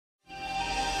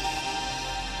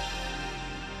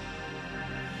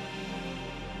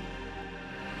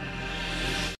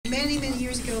many, many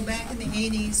years ago, back in the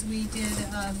 80s, we did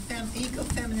a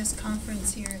eco-feminist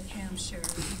conference here at Hampshire, and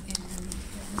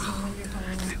it was a wonderful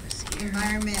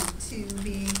environment to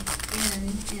be in,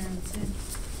 and to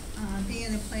be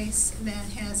in a place that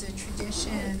has a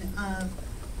tradition of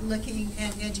looking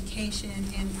at education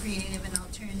in creative and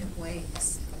alternative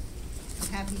ways. I'm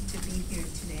happy to be here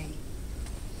today.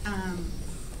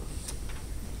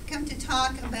 Come to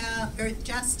talk about earth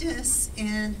justice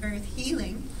and earth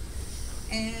healing.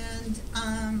 And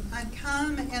I've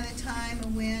come at a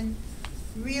time when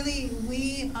really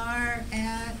we are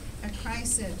at a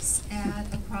crisis,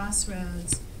 at a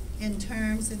crossroads in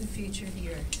terms of the future of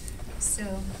the earth.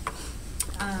 So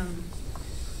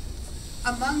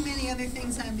among many other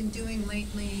things I've been doing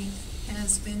lately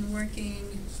has been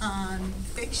working on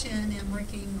fiction and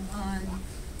working on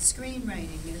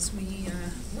screenwriting as we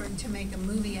work to make a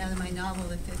movie out of my novel,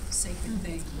 The Fifth Sacred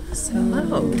Thing. So,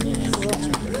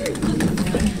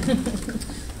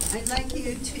 I'd like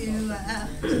you to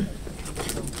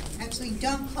actually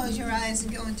don't close your eyes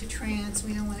and go into trance.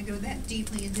 We don't want to go that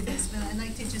deeply into this, but I'd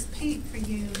like to just paint for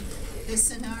you the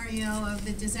scenario of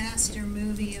the disaster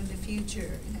movie of the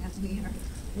future that we are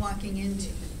walking into.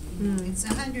 It's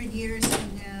 100 years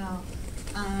from now.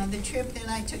 The trip that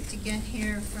I took to get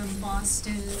here from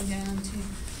Boston down to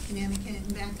Connecticut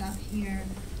and back up here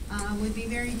would be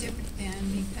very different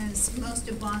then, because most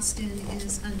of Boston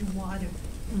is underwater.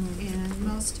 And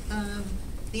most of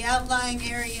the outlying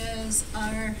areas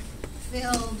are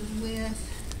filled with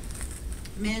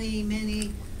many,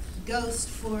 many ghost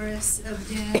forests of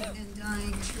dead and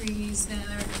dying trees that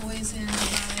are poisoned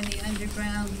by the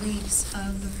underground leaks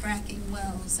of the fracking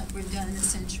wells that were done a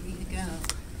century ago.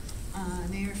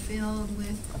 They are filled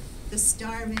with the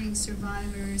starving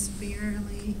survivors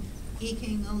barely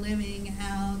eking a living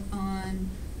out on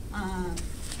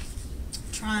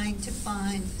trying to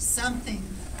find something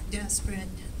desperate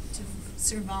to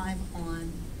survive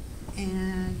on.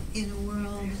 And in a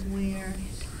world where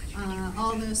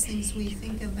all those things we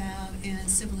think about and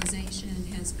civilization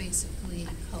has basically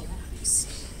collapsed.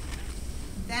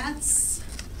 That's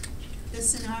the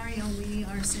scenario we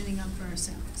are setting up for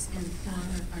ourselves and for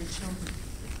our children.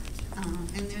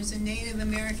 And there's a Native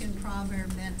American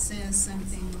proverb that says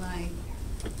something like,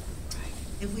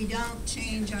 if we don't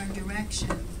change our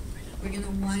direction, we're going to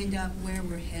wind up where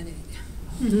we're headed.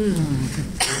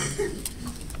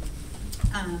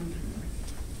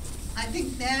 I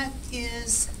think that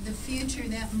is the future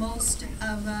that most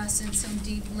of us at some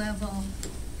deep level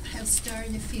have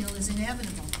started to feel is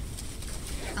inevitable.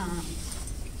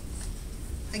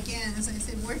 Again, as I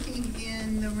said, working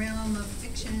in the realm of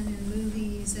fiction and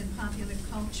movies and popular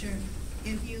culture,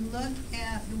 if you look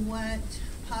at what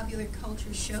popular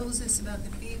culture shows us about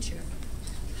the future,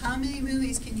 how many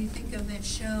movies can you think of that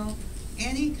show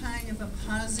any kind of a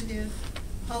positive,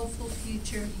 hopeful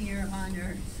future here on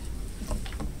Earth?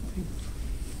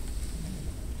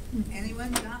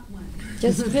 Anyone got one?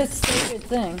 Just the Fifth Sacred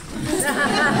Thing.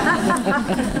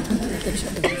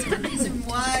 That's the reason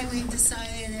why we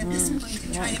decided at this point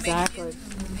to try to make it into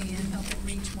a movie and help it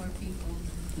reach more people.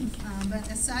 But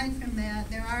aside from that,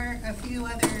 there are a few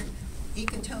other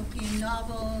ecotopian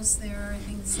novels. There are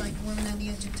things like Woman on the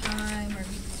Edge of Time or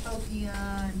Ecotopia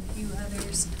and a few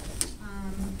others.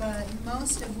 But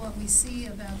most of what we see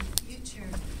about the future,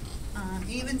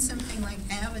 even something like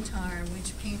Avatar,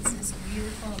 which paints this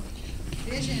beautiful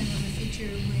vision of a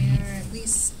future where at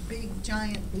least big,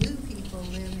 giant blue people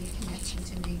live in connection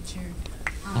to nature,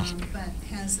 but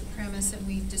has the premise that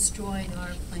we've destroyed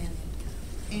our planet.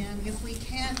 And if we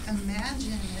can't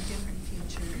imagine a different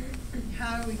future,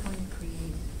 how are we going to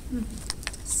create it?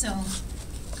 So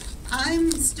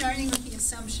I'm starting with the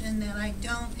assumption that I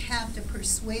don't have to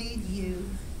persuade you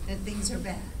that things are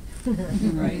bad.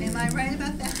 Right. Am I right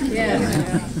about that?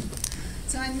 Yeah.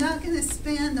 So I'm not going to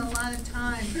spend a lot of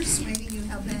time persuading you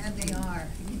how bad they are,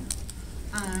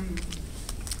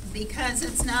 because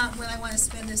it's not what I want to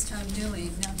spend this time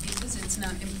doing, not because it's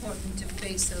not important to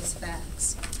face those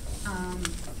facts.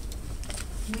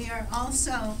 We are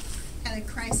also at a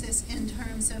crisis in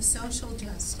terms of social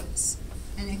justice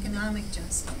and economic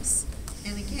justice.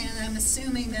 And again, I'm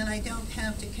assuming that I don't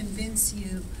have to convince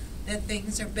you that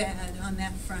things are bad on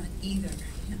that front either.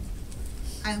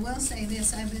 I will say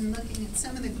this, I've been looking at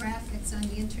some of the graphics on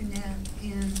the internet,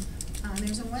 and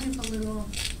there's a wonderful little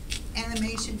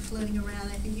animation floating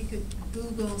around. I think you could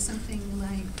Google something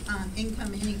like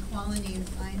income inequality and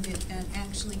find it that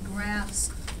actually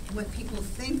graphs what people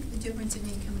think the difference in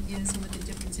income is and what the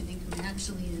difference in income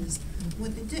actually is.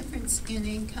 What the difference in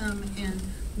income and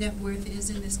net worth is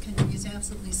in this country is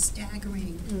absolutely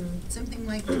staggering. Something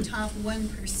like the top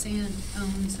 1%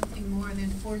 own something more than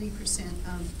 40%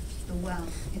 of the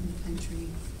wealth in the country.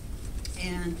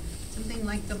 And something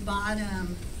like the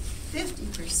bottom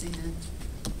 50%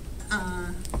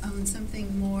 own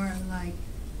something more like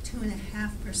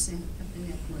 2.5% of the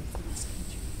net worth in this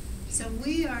country. So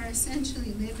we are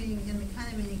essentially living in the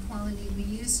kind of inequality we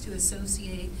used to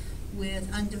associate with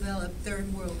undeveloped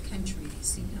third world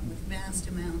countries, you know, with vast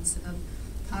amounts of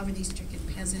poverty-stricken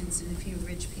peasants and a few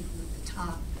rich people at the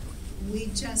top. We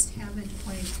just haven't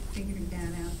quite figured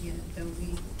that out yet, though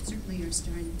we certainly are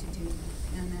starting to do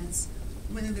that. And that's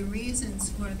one of the reasons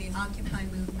for the Occupy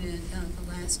movement the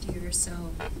last year or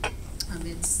so,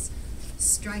 its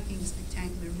striking,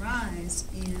 spectacular rise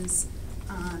is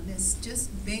this just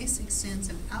basic sense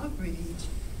of outrage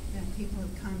that people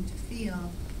have come to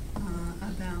feel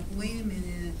about, wait a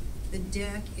minute, the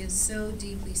deck is so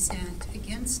deeply stacked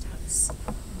against us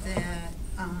that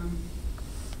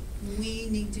we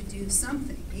need to do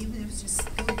something, even if it's just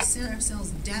go sit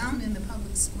ourselves down in the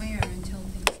public square until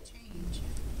things change,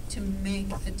 to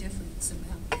make a difference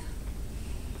about that.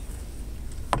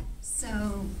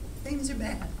 So things are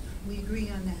bad. We agree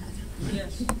on that.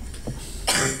 Yes.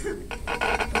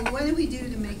 But what do we do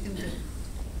to make them good?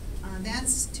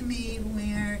 That's, to me,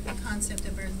 where the concept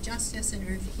of earth justice and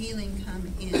earth healing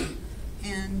come in.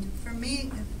 And for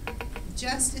me,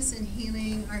 justice and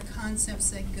healing are concepts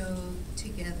that go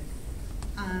together.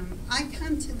 I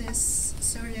come to this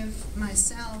sort of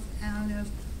myself out of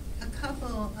a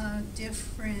couple of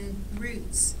different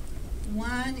roots.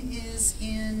 One is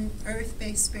in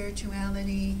earth-based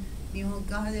spirituality, the old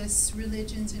goddess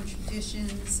religions and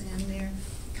traditions, and their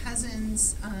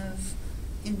cousins of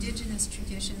indigenous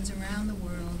traditions around the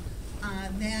world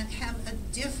that have a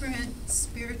different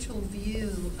spiritual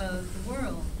view of the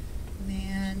world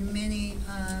than many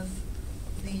of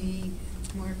the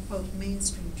more, quote,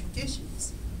 mainstream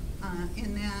traditions,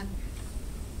 in that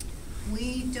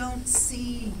we don't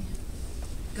see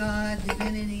God,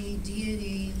 divinity,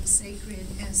 deity, sacred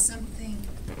as something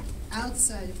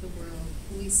outside of the world.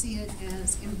 We see it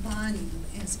as embodied,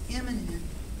 as immanent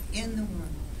in the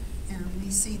world. And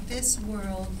we see this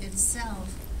world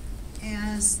itself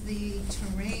as the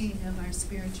terrain of our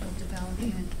spiritual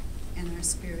development and our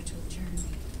spiritual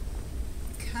journey.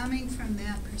 Coming from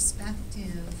that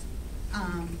perspective,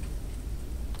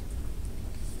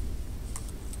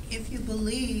 if you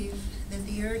believe that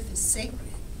the earth is sacred,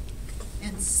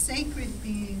 and sacred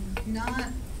being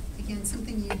not, again,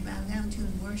 something you bow down to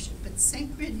and worship, but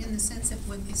sacred in the sense that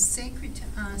what is sacred to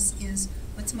us is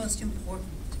what's most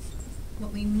important,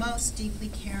 what we most deeply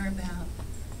care about,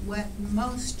 what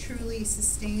most truly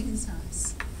sustains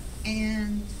us,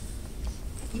 and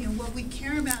what we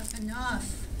care about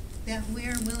enough that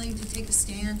we're willing to take a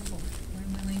stand for it.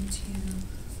 We're willing to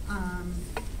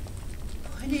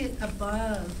put it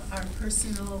above our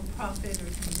personal profit or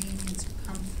convenience or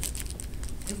comfort.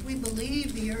 If we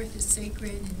believe the earth is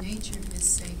sacred and nature is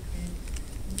sacred,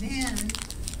 then,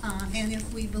 and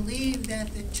if we believe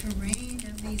that the terrain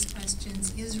of these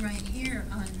questions is right here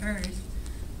on earth,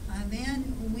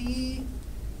 then we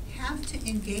have to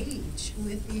engage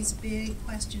with these big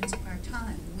questions of our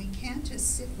time. We can't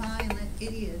just sit by and let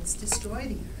idiots destroy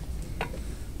the earth.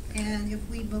 And if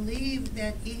we believe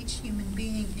that each human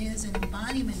being is an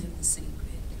embodiment of the sacred,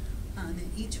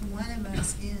 that each one of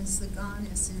us is the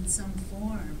goddess in some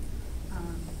form,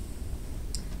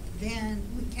 then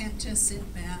we can't just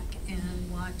sit back and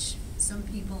watch some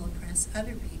people oppress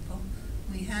other people.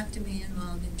 We have to be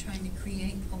involved in trying to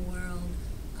create a world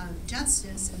of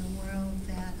justice and a world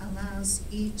that allows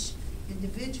each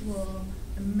individual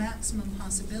the maximum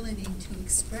possibility to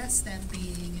express that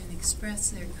being and express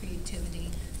their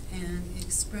creativity and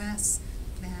express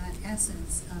that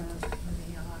essence of who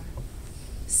they are.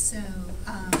 So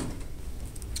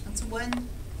that's one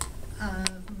of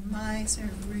my sort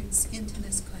of roots into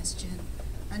this question.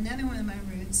 Another one of my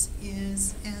roots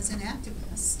is as an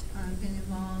activist. I've been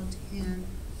involved in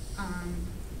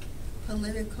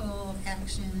political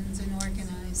actions and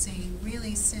organizing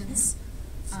really since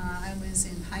I was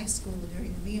in high school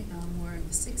during the Vietnam War in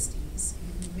the 60s,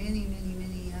 and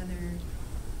many other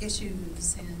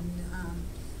issues and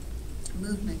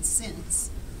movements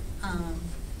since.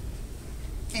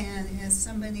 And as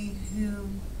somebody who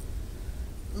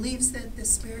believes that the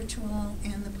spiritual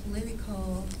and the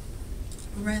political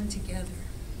run together,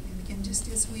 and again, just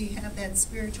as we have that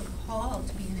spiritual call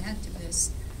to be an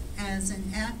activist, as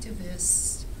an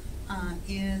activist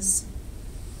is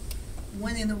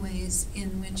one of the ways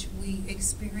in which we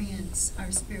experience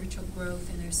our spiritual growth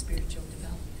and our spiritual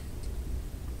development.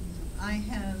 I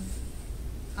have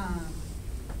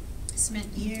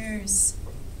spent years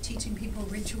teaching people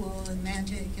ritual and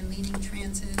magic and leading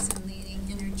trances and leading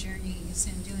inner journeys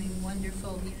and doing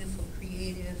wonderful, beautiful,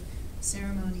 creative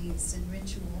ceremonies and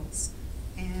rituals.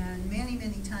 And many,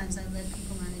 many times I led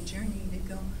people on a journey to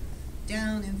go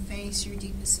down and face your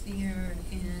deepest fear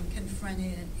and confront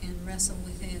it and wrestle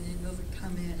with it and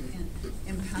overcome it and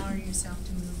empower yourself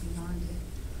to move beyond it.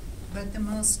 But the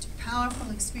most powerful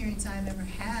experience I've ever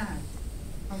had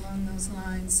along those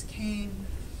lines came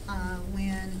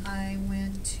when I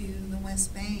went to the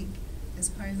West Bank as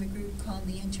part of a group called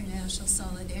the International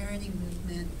Solidarity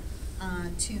Movement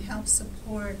to help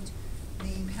support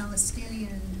the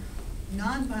Palestinian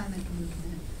nonviolent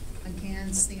movement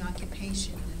against the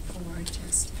occupation and for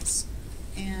justice.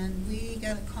 And we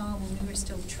got a call when we were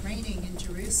still training in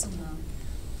Jerusalem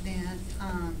that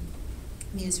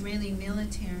the Israeli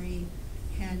military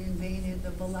had invaded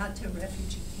the Balata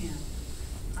refugee camp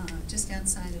just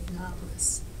outside of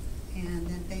Nablus, and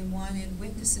that they wanted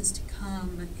witnesses to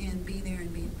come and be there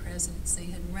and be a presence. They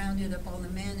had rounded up all the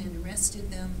men and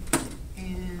arrested them,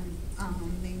 and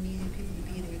they needed people to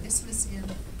be there. This was in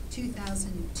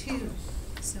 2002,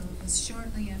 so it was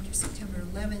shortly after September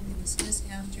 11th. It was just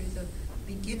after the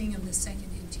beginning of the Second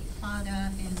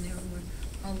Intifada, and there were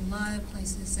a lot of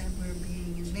places that were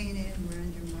being invaded and were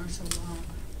under martial law.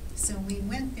 So we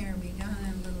went there, we got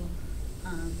on a little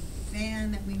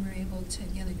van that we were able to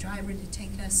get a driver to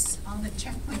take us. All the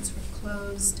checkpoints were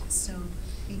closed, so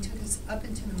he took us up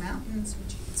into the mountains,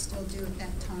 which you could still do at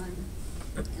that time,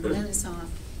 and let us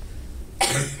off.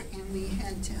 And we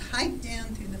had to hike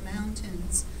down through the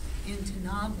mountains into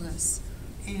Nablus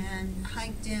and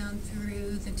hike down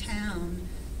through the town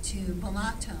to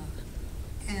Balata.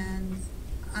 And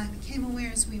I became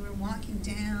aware as we were walking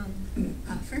down,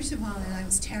 first of all, that I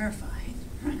was terrified.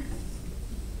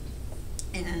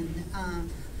 And I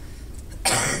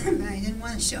didn't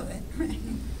want to show it.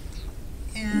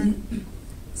 And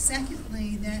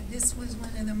secondly, that this was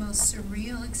one of the most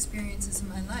surreal experiences of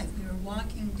my life. We were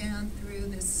walking down through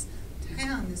this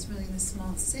town, this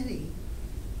small city,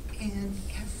 and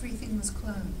everything was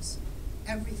closed.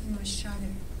 Everything was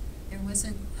shuttered. There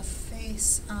wasn't a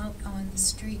face out on the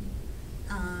street.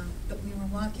 But we were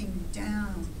walking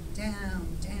down,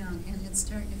 down, down, and it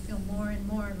started to feel more and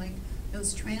more like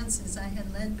those trances I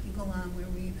had led people on, where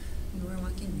we were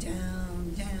walking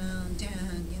down, down,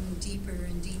 down, getting deeper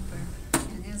and deeper.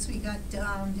 And as we got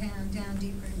down, down, down,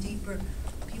 deeper and deeper,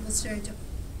 people started to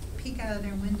peek out of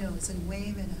their windows and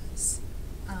wave at us.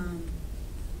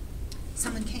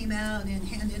 Someone came out and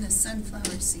handed us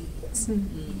sunflower seeds,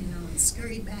 and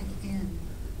scurried back in.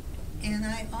 And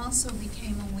I also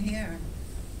became aware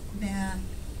that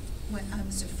what I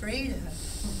was afraid of,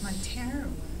 what my terror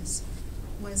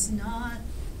was not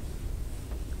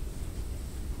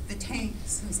the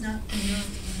tanks, was not the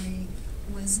military,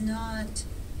 was not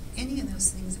any of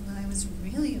those things. What I was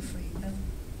really afraid of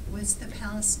was the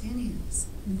Palestinians.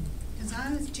 Because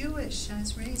I was Jewish. I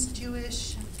was raised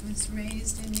Jewish. I was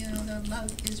raised in, the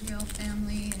Love Israel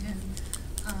family. And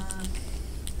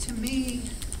to me,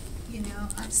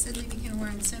 I suddenly became aware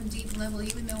on some deep level,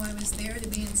 even though I was there to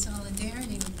be in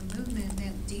solidarity with the movement,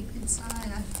 that deep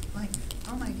inside, I felt like,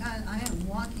 oh my God, I am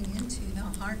walking into the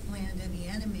heartland of the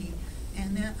enemy.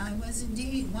 And that I was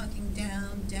indeed walking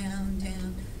down, down,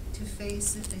 down to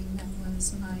face the thing that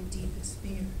was my deepest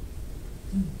fear.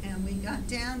 And we got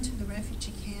down to the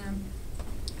refugee camp,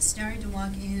 started to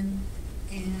walk in,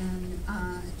 and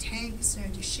a tank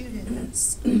started to shoot at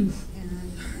us. And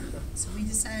so we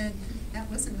decided that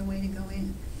wasn't the way to go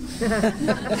in.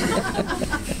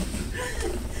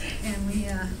 And we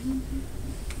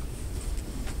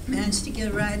managed to get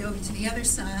a ride over to the other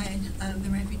side of the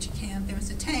refugee camp. There was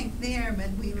a tank there,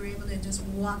 but we were able to just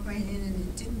walk right in, and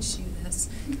it didn't shoot us.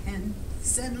 And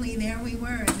suddenly there we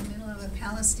were in the middle of a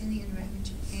Palestinian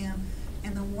refugee camp,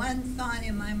 and the one thought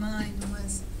in my mind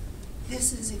was,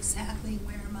 this is exactly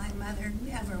where my mother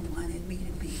never wanted me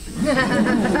to be.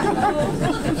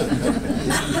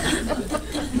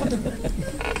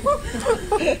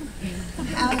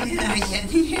 How did I get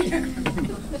here?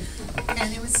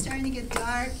 And it was starting to get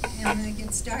dark, and when it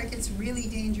gets dark, it's really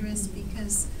dangerous,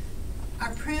 because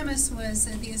our premise was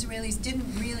that the Israelis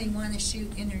didn't really want to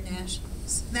shoot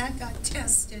internationals. That got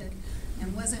tested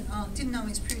and didn't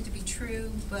always prove to be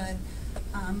true, but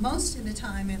most of the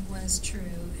time it was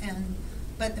true.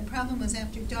 But the problem was,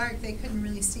 after dark, they couldn't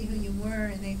really see who you were,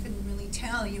 and they couldn't really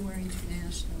tell you were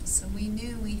international. So we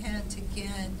knew we had to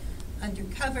get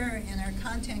undercover, and our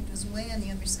contact was way on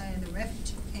the other side of the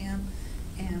refugee camp.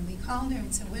 And we called her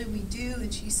and said, what do we do?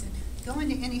 And she said, go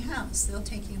into any house, they'll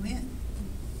take you in.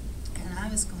 And I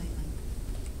was going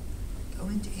like, go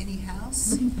into any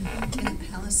house in a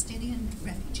Palestinian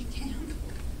refugee camp?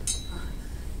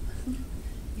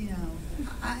 You know,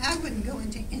 I wouldn't go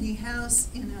into any house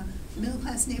in a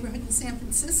middle-class neighborhood in San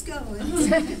Francisco and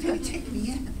say that they would take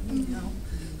me in, you know.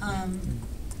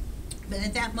 But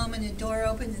at that moment, a door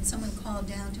opened and someone called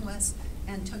down to us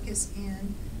and took us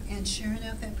in. And sure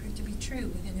enough, that proved to be true.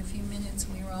 Within a few minutes,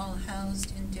 we were all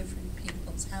housed in different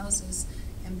people's houses,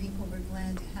 and people were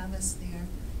glad to have us there.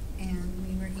 And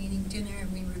we were eating dinner,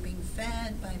 and we were being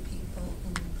fed by people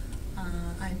who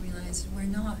I realized were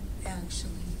not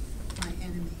actually my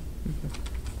enemy.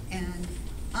 And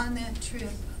on that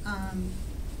trip, I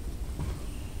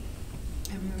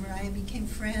remember I became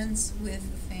friends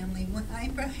with the family. When I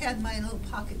had my little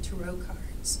pocket tarot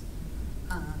cards,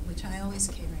 which I always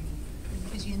carry,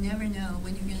 because you never know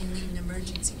when you're going to need an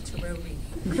emergency tarot reading.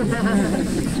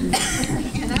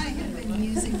 And I have been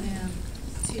using them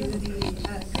to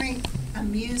the great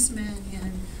amusement,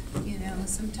 and you know,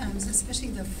 sometimes, especially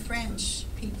the French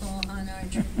people on our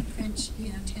trip, French,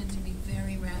 you know, tend to be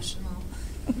very rational.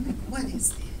 Like, what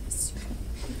is this?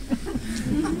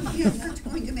 You're not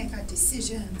going to make our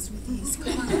decisions with these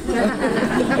cards.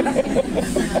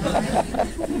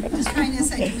 Just trying to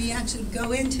decide, do we actually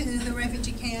go into the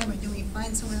refugee camp, or do we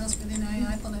find someone else? But then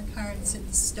I pulled that card and said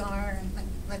the star, and like,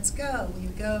 let's go. We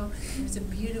go. There's a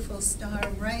beautiful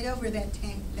star right over that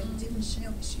tank that didn't shoot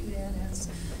at us.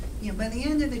 You know, by the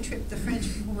end of the trip, the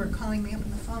French people were calling me up on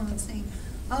the phone and saying,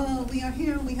 oh, we are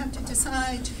here, we have to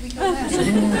decide, should we go left?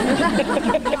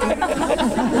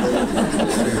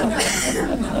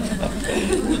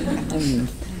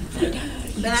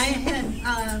 But I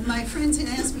had, my friends had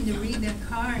asked me to read their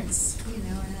cards, you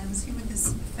know, and I was here with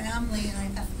this family, and I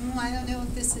thought, I don't know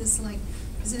if this is like,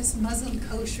 is this Muslim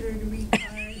kosher to read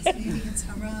cards? Maybe it's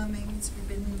haram, maybe it's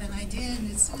forbidden, but I did,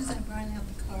 and as soon as I brought out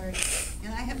the card,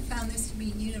 and I have found this to be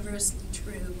universally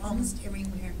true almost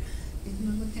everywhere.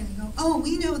 People look at it and go, oh,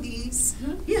 we know these.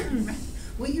 Yeah.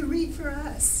 Will you read for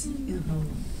us?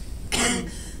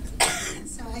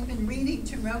 So I've been reading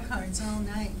tarot cards all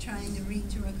night, trying to read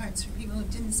tarot cards for people who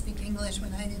didn't speak English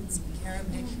when I didn't speak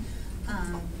Arabic,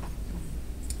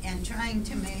 and trying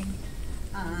to make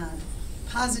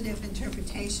positive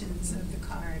interpretations of the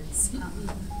cards,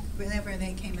 whatever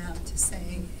they came out to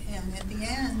say. And at the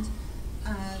end,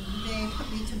 they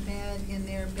put me to bed in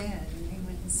their bed, and they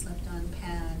went and slept on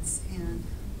pads, and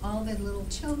all the little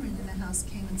children in the house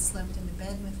came and slept in the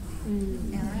bed with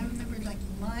me. And I remember like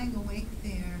lying awake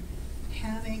there,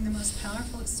 having the most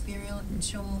powerful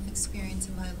spiritual experience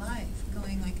in my life,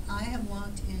 going like, I have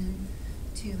walked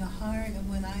into the heart of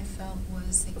what I felt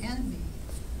was the enemy.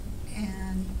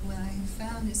 And what I have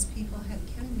found is people have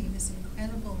given me this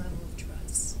incredible level of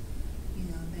trust. You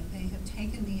know, that they have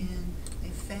taken me in, they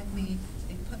fed me,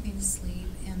 they put me to sleep,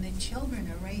 and the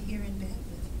children are right here in bed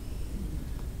with me.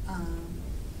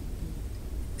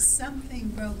 Something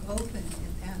broke open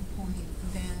at that point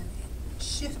that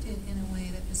shifted in a way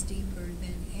that was deeper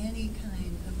than any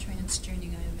kind of trance journey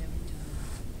I've ever done.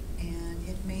 And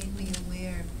it made me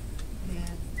aware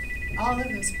that all of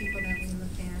those people that we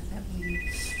look at, that we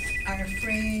are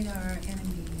afraid are our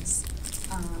enemies,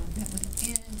 that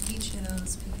within each of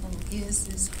those people is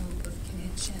this hope of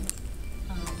connection,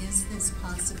 is this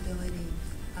possibility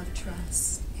of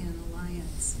trust and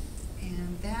alliance.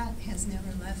 And that has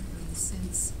never left me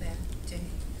since that day.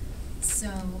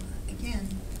 So again,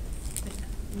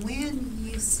 when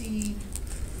you see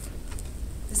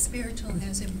the spiritual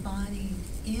as embodied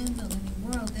in the living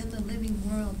world, then the living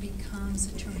world becomes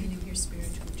a terrain of your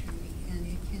spiritual journey, and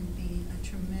it can be a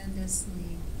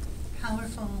tremendously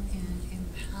powerful and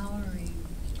empowering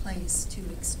place to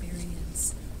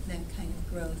experience that kind of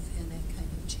growth and that kind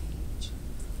of change.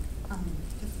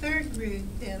 The third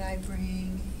route that I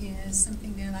bring is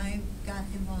something that I got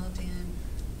involved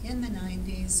in the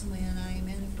 90s when I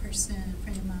met a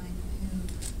friend of mine,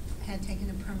 who had taken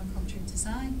a permaculture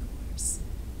design course.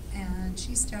 And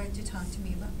she started to talk to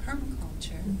me about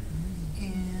permaculture.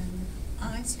 And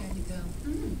I started to go,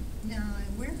 now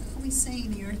we're always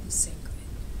saying the earth is sacred.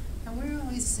 And we're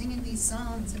always singing these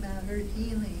songs about earth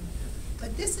healing.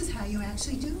 But this is how you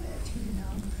actually do it, you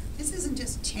know. This isn't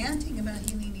just chanting about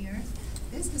healing the earth.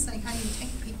 This is like how you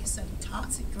take a piece of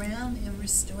toxic ground and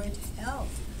restore it to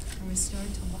health and restore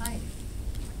it to life.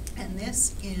 And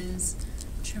this is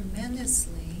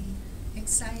tremendously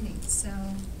exciting.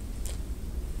 So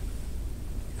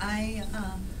I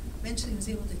eventually was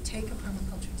able to take a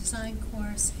permaculture design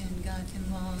course and got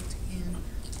involved in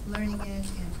learning it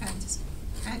and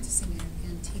practicing it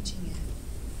and teaching it.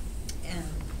 And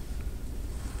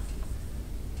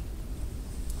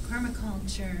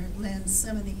permaculture lends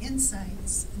some of the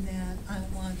insights that I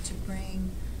want to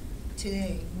bring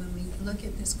today when we look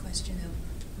at this question of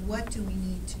what do we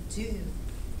need to do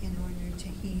in order to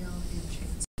heal and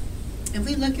transform. If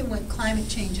we look at what climate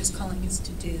change is calling us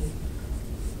to do,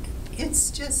 it's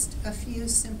just a few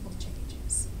simple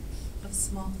changes of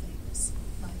small things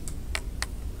like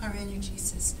our energy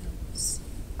systems,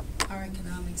 our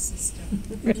economic system,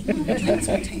 our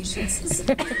transportation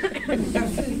system, our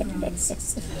food growing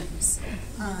systems,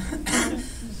 our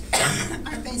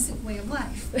basic way of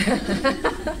life.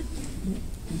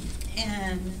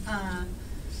 And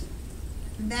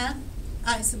that,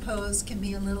 I suppose, can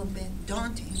be a little bit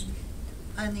daunting.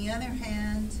 On the other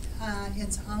hand,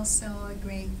 it's also a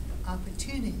great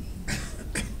opportunity.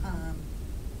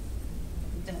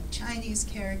 The Chinese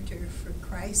character for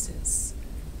crisis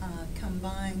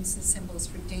combines the symbols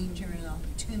for danger and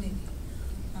opportunity.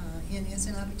 It is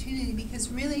an opportunity because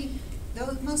really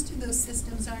most of those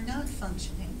systems are not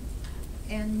functioning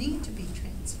and need to be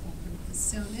transformed.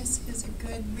 So this is a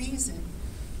good reason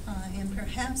and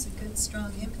perhaps a good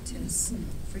strong impetus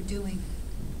for doing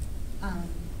it.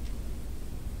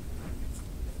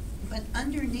 But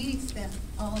underneath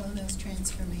all of those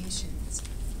transformations,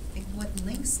 what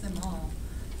links them all,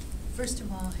 first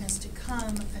of all, has to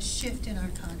come a shift in our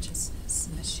consciousness,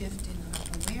 a shift in our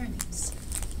awareness,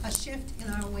 a shift in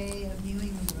our way of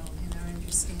viewing the world and our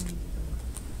understanding of the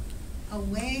world,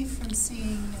 away from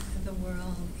seeing the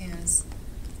world as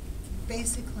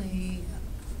basically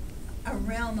a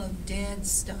realm of dead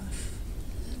stuff,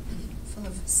 full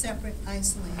of separate,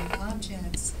 isolated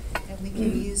objects that we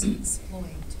can use and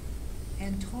exploit,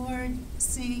 and toward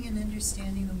seeing and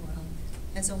understanding the world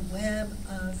as a web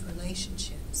of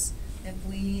relationships that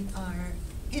we are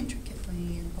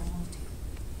intricately involved in.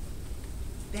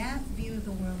 That view of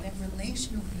the world, that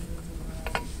relational view of the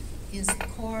world, is the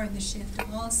core of the shift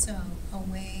also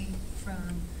away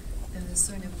from the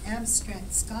sort of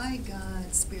abstract sky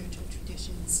god spiritual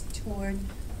traditions toward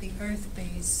the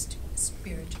earth-based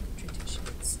spiritual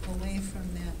traditions, away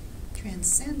from that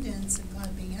transcendence of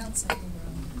God being outside the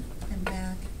world and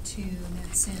back to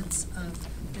that sense of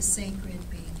the sacred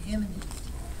being immanent.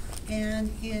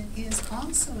 And it is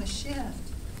also a shift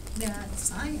that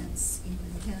science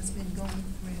even has been going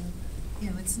through.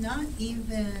 You know, it's not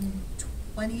even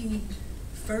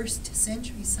 21st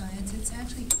century science, it's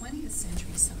actually 20th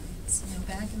century science. You know,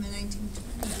 back in the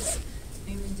 1920s,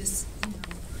 they were just,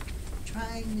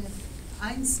 trying to,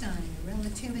 Einstein,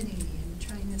 relativity, and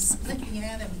trying to split the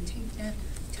atom and take that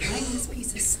tiniest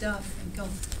piece of stuff and go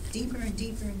deeper and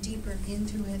deeper and deeper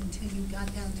into it until you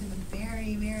got down to the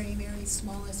very, very, very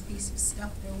smallest piece of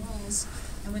stuff there was.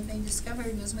 And what they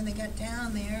discovered was when they got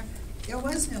down there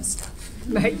was no stuff.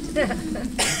 Right.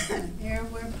 There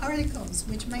were particles,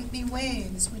 which might be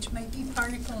waves, which might be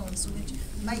particles, which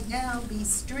might now be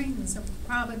strings of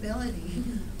probability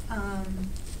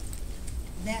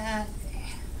that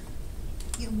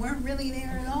weren't really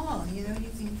there at all. You know,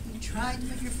 if you tried to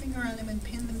put your finger on them and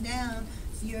pin them down,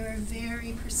 your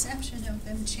very perception of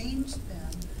them changed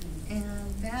them.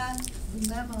 And that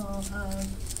level of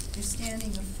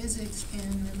understanding of physics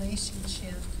and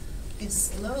relationship is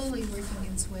slowly working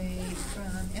its way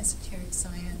from esoteric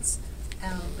science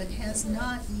out, but has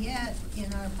not yet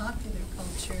in our popular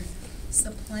culture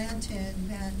supplanted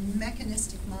that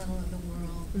mechanistic model of the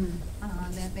world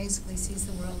that basically sees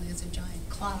the world as a giant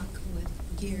clock with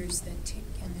gears that tick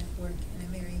and that work in a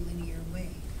very linear way.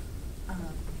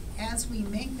 As we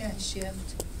make that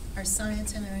shift, our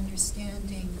science and our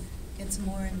understanding gets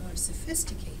more and more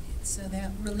sophisticated. So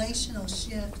that relational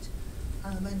shift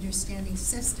of understanding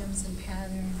systems and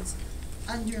patterns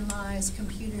underlies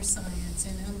computer science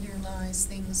and underlies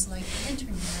things like the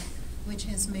internet, which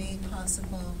has made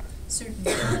possible certain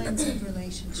kinds of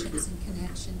relationships and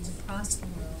connections across the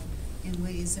world in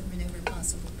ways that were never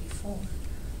possible before.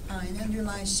 It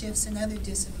underlies shifts in other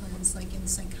disciplines, like in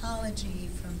psychology,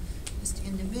 from just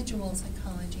individual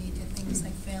psychology to things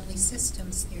like family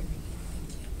systems theory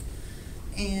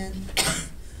and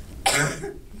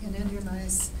it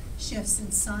underlies shifts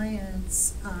in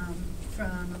science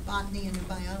from a botany and a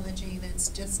biology that's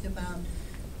just about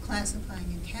classifying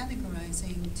and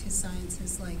categorizing to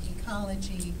sciences like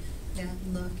ecology that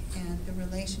look at the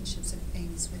relationships of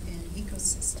things within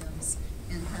ecosystems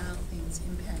and how things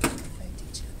impact and affect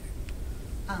each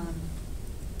other.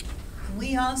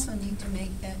 We also need to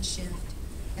make that shift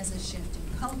as a shift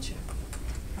in culture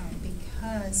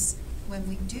because when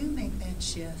we do make that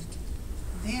shift,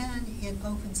 then it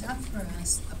opens up for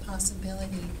us a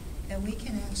possibility that we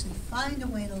can actually find a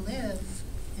way to live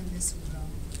in this world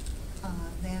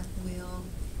that will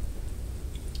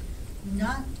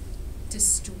not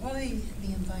destroy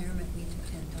the environment we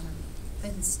depend on,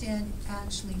 but instead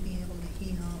actually be able to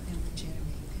heal and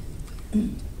regenerate the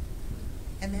environment.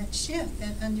 And that shift,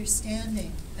 that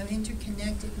understanding of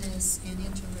interconnectedness and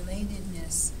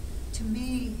interrelatedness, to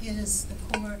me is the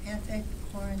core ethic,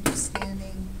 core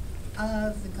understanding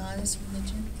of the goddess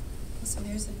religion. So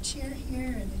there's a chair here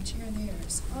and a chair there.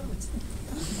 So,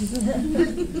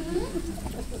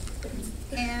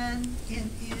 and it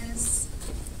is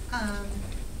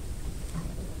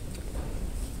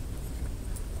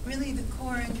really the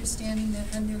core understanding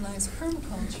that underlies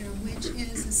permaculture, which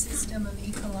is a system of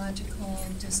ecological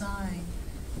design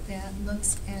that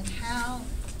looks at how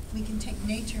we can take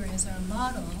nature as our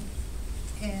model,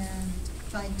 and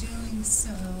by doing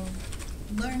so,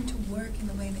 learn to work in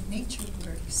the way that nature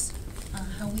works,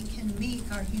 how we can meet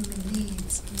our human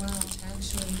needs while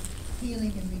actually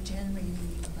healing and regenerating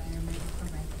the environment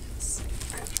around us.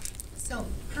 So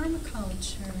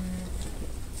permaculture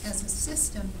as a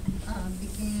system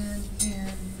began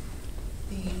in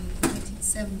the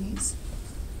 1970s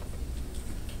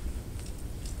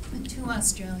with two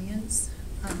Australians,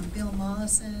 Bill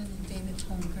Mollison and David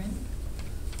Holmgren.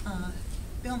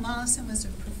 Bill Mollison was a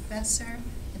professor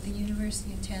at the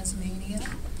University of Tasmania,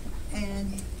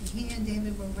 and he and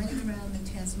David were running around the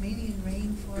Tasmanian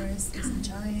rainforest, this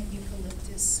giant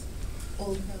eucalyptus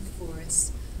old growth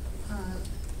forest,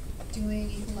 doing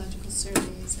ecological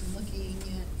surveys and looking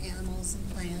at animals and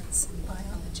plants and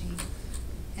biology.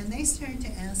 And they started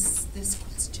to ask this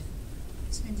question.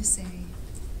 They started to say,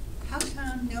 how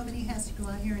come nobody has to go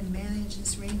out here and manage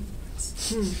this rainforest?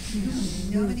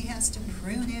 Nobody has to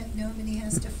prune it, nobody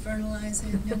has to fertilize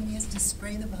it, nobody has to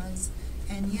spray the bugs,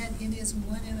 and yet it is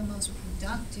one of the most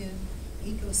productive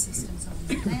ecosystems on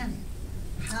the planet.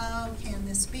 How can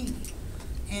this be?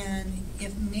 And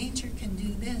if nature can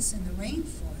do this in the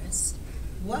rainforest,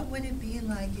 what would it be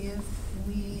like if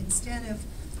we, instead of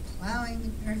plowing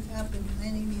the earth up and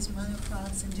planting these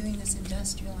monocrops and doing this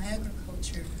industrial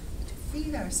agriculture to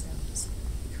feed ourselves,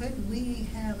 could we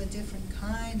have a different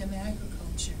kind of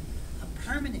agriculture, a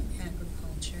permanent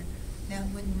agriculture that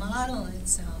would model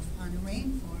itself on a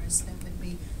rainforest that would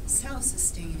be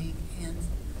self-sustaining and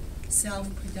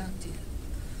self-productive?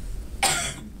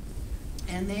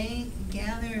 And they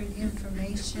gathered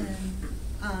information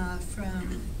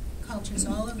from cultures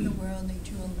all over the world. They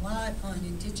drew a lot on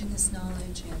indigenous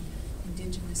knowledge and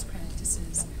indigenous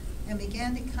practices, and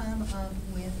began to come up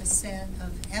with a set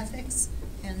of ethics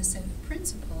and a set of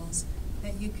principles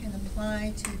that you can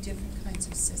apply to different kinds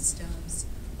of systems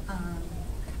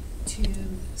to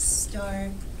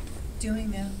start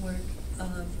doing that work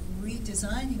of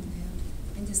redesigning them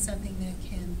into something that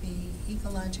can be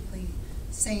ecologically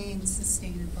sane,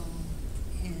 sustainable,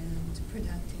 and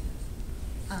productive.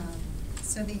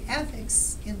 So the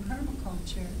ethics in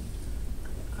permaculture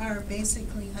are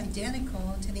basically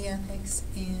identical to the ethics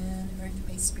in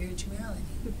earth-based spirituality.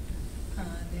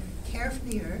 They're care for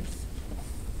the earth,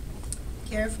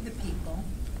 care for the people,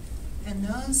 and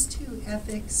those two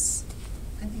ethics,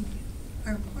 I think,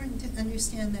 are important to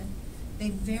understand that they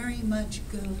very much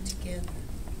go together.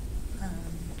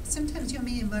 Sometimes you'll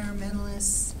meet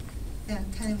environmentalists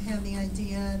that kind of have the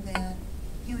idea that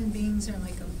human beings are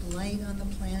like a blight on the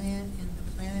planet and the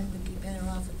planet would be better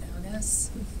off without us.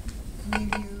 Any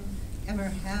of you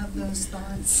ever have those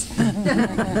thoughts?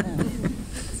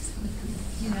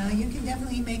 You know, you can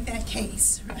definitely make that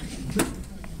case, right?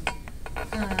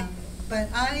 But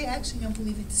I actually don't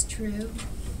believe it's true.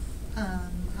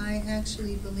 I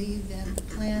actually believe that the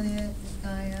planet,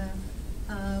 Gaia,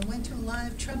 went to a lot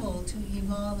of trouble to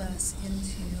evolve us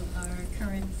into our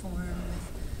current form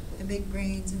with the big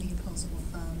brains and the opposable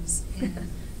thumbs, and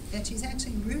that she's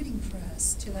actually rooting for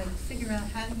us to like figure out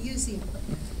how to use the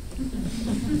equipment,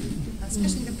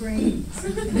 especially the brains.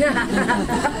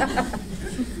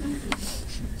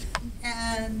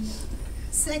 And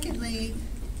secondly,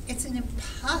 it's an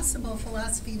impossible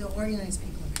philosophy to organize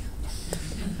people around.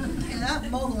 You cannot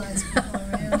mobilize people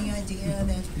around the idea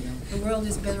that the world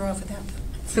is better off without them.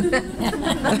 It's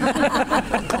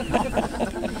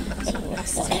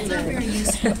not very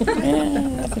useful.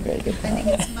 That's a very good I think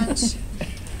it's much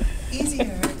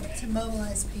easier to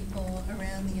mobilize people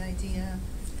around the idea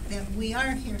that we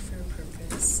are here for a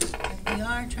purpose, that we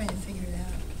are trying to figure it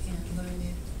out and learn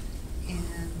it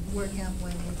and work out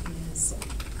what it is,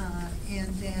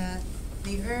 and that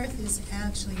the earth is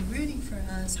actually rooting for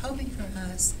us, hoping for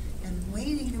us, and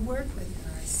waiting to work with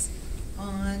us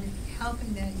on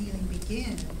helping that healing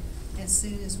begin as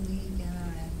soon as we get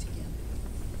our act together.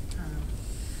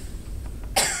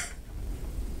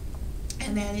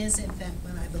 And that is, in fact,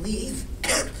 what I believe.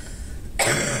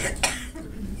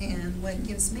 And what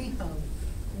gives me hope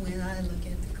when I look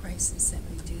at the crisis that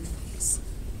we do face.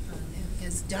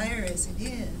 As dire as it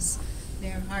is,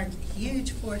 there are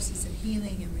huge forces of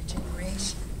healing and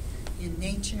regeneration in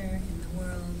nature, in the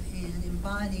world, and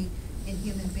embodied in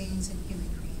human beings and human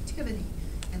creativity.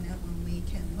 And that when we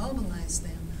can mobilize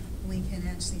them, we can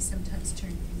actually sometimes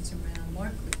turn things around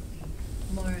more quickly,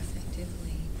 more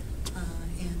effectively,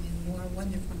 and in more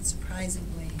wonderful and surprising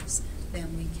ways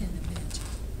than we can imagine.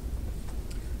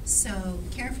 So,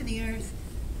 care for the earth,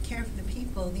 care for the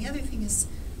people. The other thing is,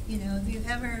 you know, if you've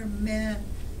ever met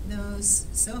those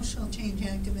social change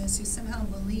activists who somehow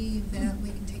believe that we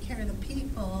can take care of the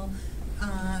people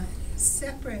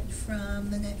separate from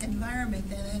the environment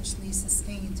that actually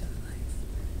sustains our life.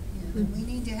 You know, we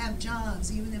need to have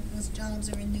jobs, even if those jobs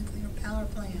are in nuclear power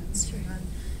plants, or on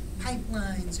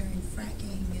pipelines, or in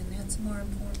fracking, and that's more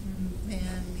important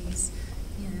than these,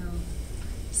 you know,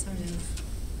 sort of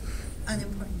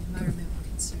unimportant environmental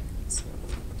concerns.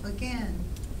 Again,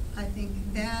 I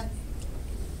think that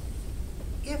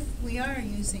if we are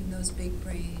using those big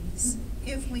brains,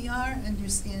 if we are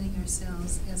understanding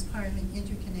ourselves as part of an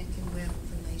interconnected web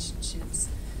of relationships,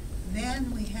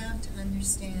 then we have to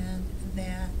understand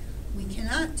that we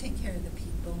cannot take care of the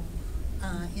people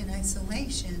in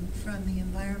isolation from the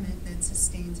environment that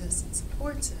sustains us and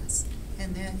supports us.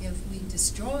 And that if we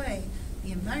destroy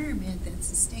the environment that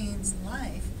sustains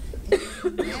life, it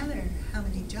doesn't matter how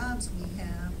many jobs we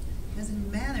have, it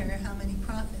doesn't matter how many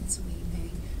profits we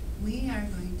make, we are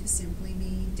going to simply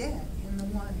be dead in the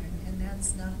water, and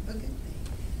that's not a good thing.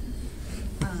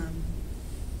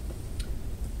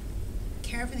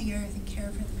 Care for the earth and care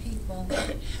for the people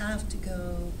have to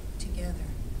go together.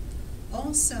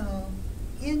 Also,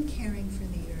 in caring for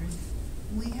the earth,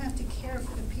 we have to care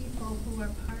for the people who are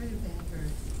part of that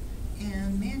earth.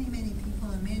 And many, many people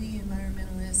and many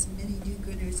environmentalists and many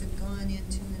do-gooders have gone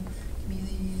into the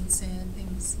community and said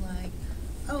things like,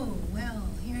 oh, well,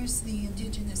 here's the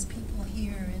indigenous people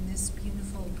here in this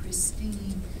beautiful,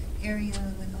 pristine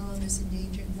area with all this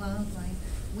endangered wildlife.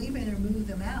 We better move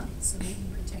them out so they can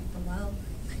protect the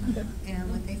wildlife. And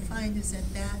what they find is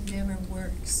that that never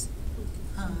works.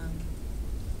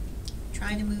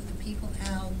 Try to move the people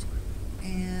out,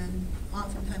 and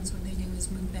oftentimes what they do is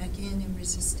move back in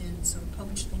resistance or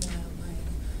poach the wildlife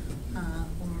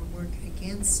or work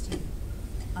against you.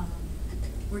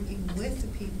 Working with the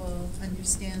people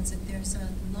understands that there's a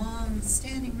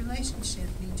long-standing relationship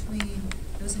between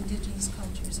those indigenous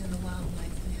cultures and the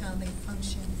wildlife and how they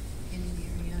function in an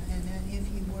area, and that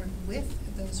if you work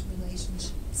with those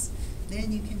relationships,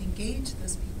 then you can engage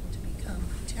those people to become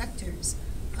protectors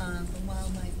of the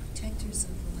wildlife, protectors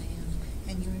of the land,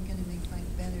 and you're going to make life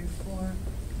better for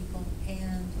people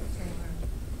and for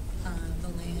the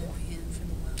land and for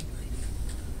the wildlife.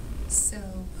 So,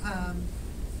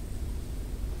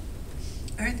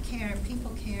 earth care,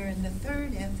 people care, and the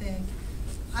third ethic,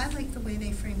 I like the way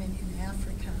they frame it in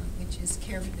Africa, which is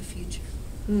care for the future.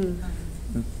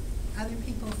 Other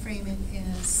people frame it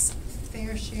as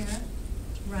fair share,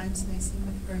 rhymes nicely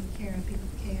with earth care and people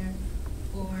care,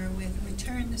 or with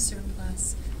return the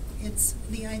surplus. It's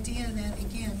the idea that,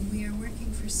 again, we are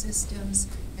working for systems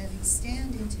that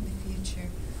extend into the future.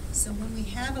 So when we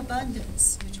have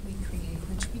abundance, which we create,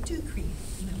 which we do create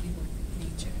when we work with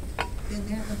nature, then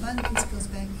that abundance goes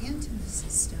back into the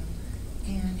system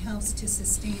and helps to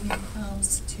sustain it,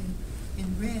 helps to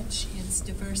enrich its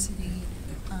diversity,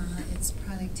 its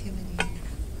productivity,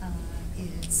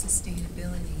 its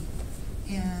sustainability.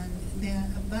 And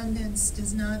that abundance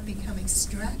does not become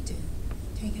extracted,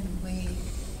 taken away,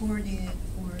 hoarded,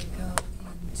 or go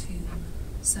into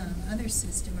some other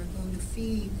system, or go to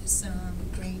feed some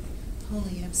great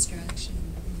holy abstraction,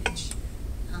 which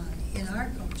in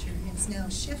our culture has now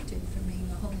shifted from being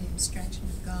the holy abstraction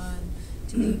of God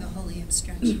to being the holy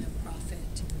abstraction of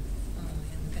profit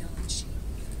and the balance sheet.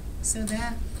 So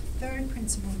that third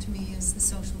principle to me is the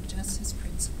social justice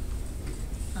principle.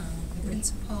 The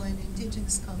principle in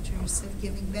indigenous cultures of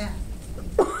giving back.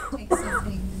 You take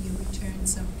something, you return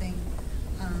something.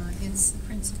 It's the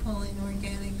principle in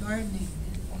organic gardening.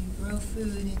 You grow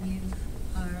food and you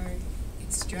are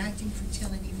extracting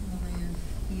fertility from the land.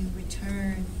 You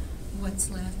return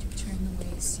what's left, you return the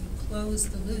waste. You close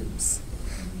the loops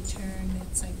and return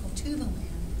that cycle to the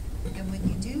land. And when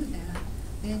you do that,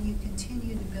 then you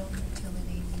continue to build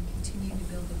fertility, you continue to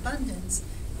build abundance,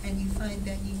 and you find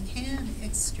that you can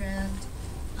extract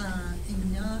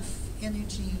enough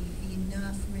energy,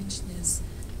 enough richness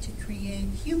to create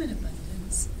human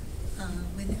abundance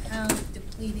without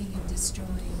depleting and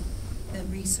destroying the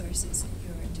resources that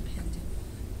you're dependent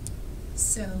on.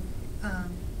 So,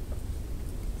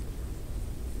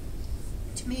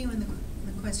 to me, when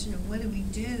the question of what do we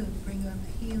do to bring about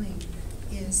healing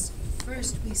is,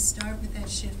 first we start with that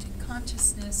shift in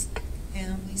consciousness,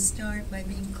 and we start by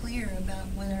being clear about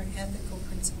what our ethical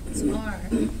principles are.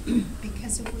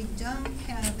 Because if we don't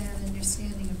have that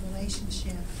understanding of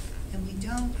relationship, and we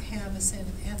don't have a set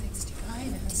of ethics to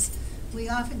guide us, we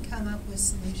often come up with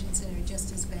solutions that are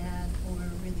just as bad or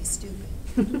really stupid.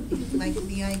 Like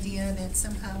the idea that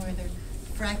somehow or other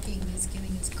fracking is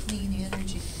giving us clean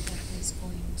energy that is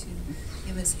going to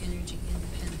give us energy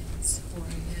independence, or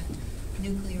that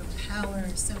nuclear power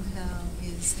somehow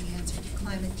is the answer to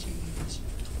climate change.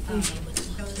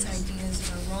 Those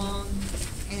ideas are wrong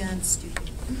and stupid.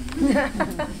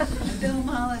 Bill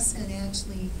Mollison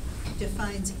actually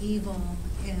defines evil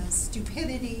as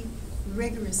stupidity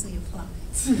rigorously applied.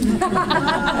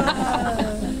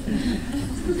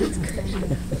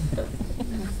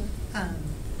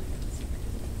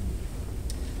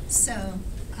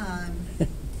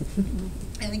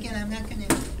 And again, I'm not going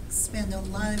to spend a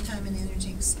lot of time and energy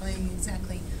explaining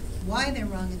exactly why they're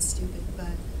wrong and stupid,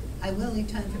 but I will leave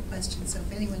time for questions, so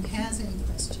if anyone has any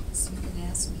questions, you can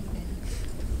ask me then.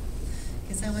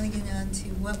 Because I want to get on to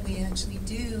what we actually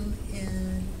do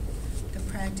in the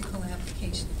practical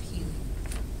application of healing.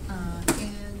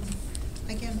 And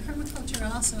again, permaculture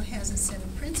also has a set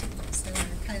of principles that are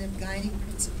kind of guiding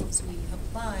principles we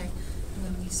apply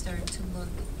when we start to look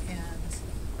at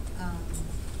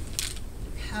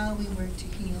how we work to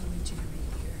heal and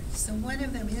regenerate the earth. So one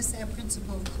of them is that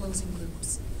principle of closing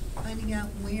loops, finding out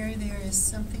where there is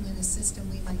something in a system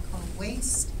we might call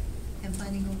waste, and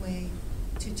finding a way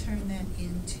to turn that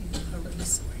into a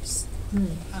resource.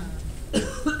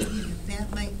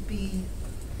 That might be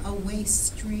a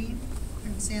waste stream. For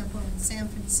example, in San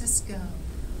Francisco,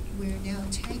 we're now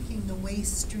taking the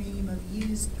waste stream of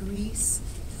used grease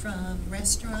from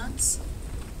restaurants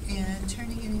and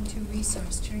turning it into a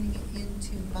resource, turning it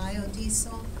into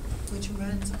biodiesel, which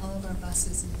runs all of our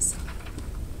buses in the summer.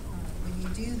 When you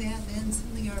do that, then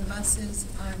suddenly our buses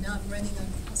are not running on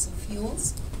fossil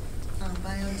fuels.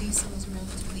 Biodiesel is a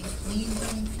relatively clean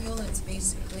burning fuel. It's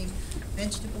basically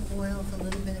vegetable oil with a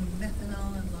little bit of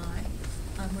methanol and lye.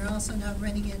 We're also not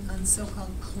running it on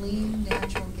so-called clean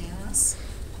natural gas,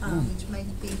 which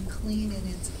might be clean in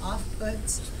its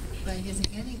outputs, but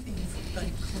isn't anything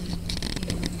but clean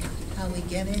in how we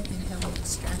get it and how we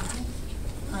extract it.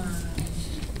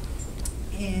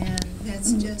 And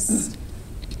that's just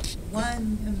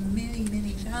one of many,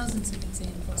 many thousands of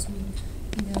examples.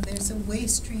 There's a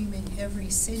waste stream in every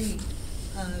city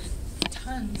of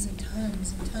tons and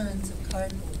tons and tons of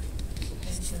cardboard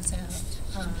that goes out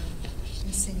in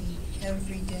the city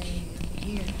every day of the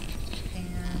year.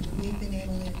 And we've been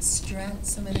able to extract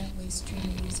some of that waste stream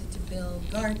and use it to build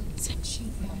gardens and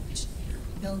sheet mulch,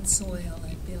 build soil,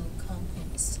 and build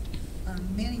compost.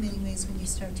 Many, many ways when you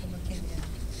start to look at it.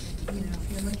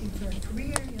 If you're looking for a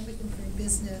career, you're looking for a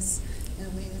business in a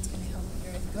way that's going to help the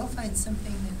earth, go find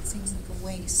something that seems like a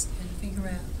waste and figure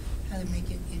out how to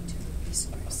make it into a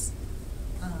resource.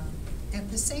 At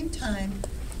the same time,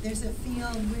 there's a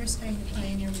field we're starting to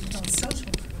pioneer we call social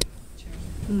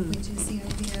permaculture, which is the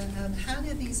idea of how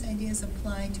do these ideas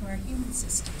apply to our human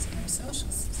systems and our social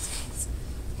systems.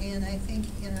 And I think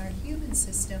in our human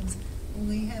systems,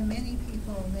 we have many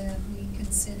people that we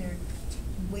consider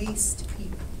waste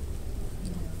people.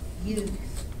 Youth,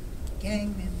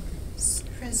 gang members,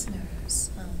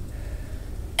 prisoners,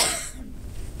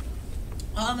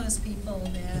 all those people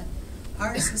that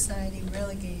our society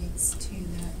relegates to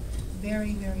that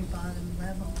very, very bottom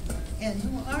level, and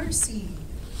who are seen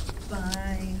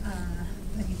by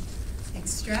the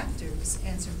extractors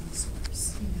as a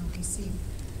resource. We see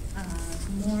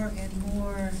more and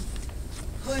more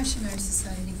push in our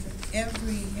society for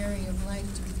every area of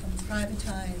life to become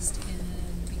privatized and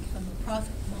become a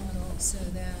profit model, so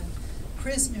that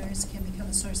prisoners can become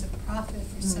a source of profit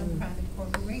for some private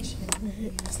corporation and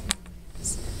use them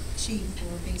as cheap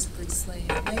or basically slave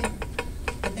labor.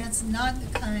 But that's not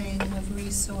the kind of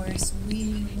resource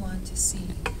we want to see.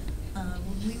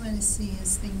 What we want to see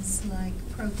is things like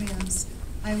programs.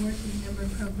 I work with a number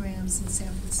of programs in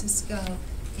San Francisco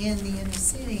in the inner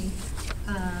city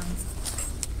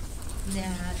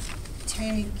that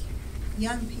take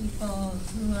young people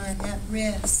who are at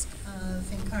risk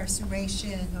of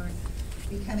incarceration or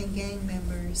becoming gang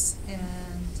members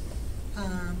and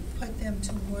put them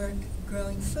to work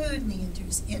growing food in the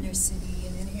inner city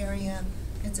in an area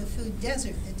that's a food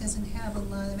desert that doesn't have a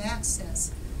lot of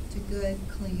access to good,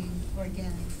 clean,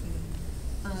 organic food.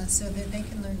 So that they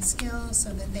can learn skills, so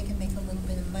that they can make a little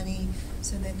bit of money,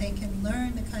 so that they can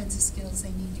learn the kinds of skills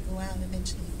they need to go out and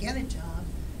eventually get a job,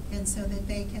 and so that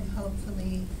they can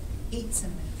hopefully eat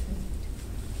some of that food.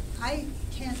 I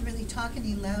can't really talk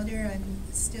any louder. I'm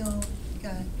still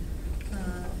got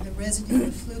the residue of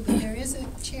the flu, but there is a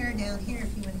chair down here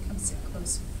if you want to come sit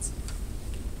close with us.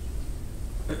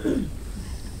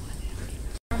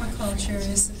 Permaculture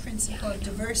is the principle of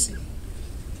diversity.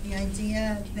 The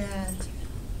idea that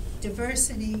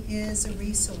diversity is a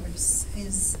resource.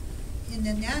 Is in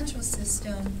the natural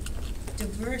system,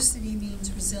 diversity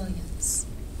means resilience.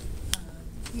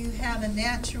 You have a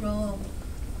natural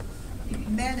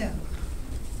meadow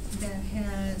that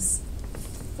has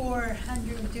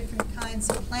 400 different kinds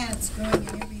of plants growing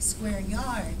in every square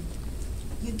yard.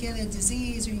 You get a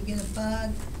disease or you get a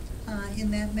bug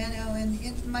in that meadow, and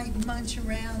it might munch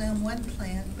around on one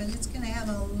plant, but it's going to have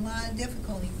a lot of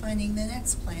difficulty finding the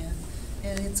next plant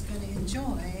that it's going to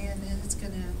enjoy and then it's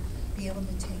going to be able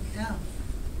to take out.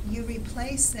 You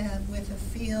replace that with a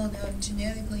field of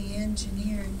genetically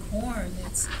engineered corn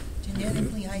that's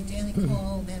genetically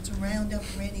identical, that's Roundup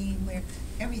ready, where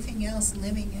everything else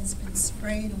living has been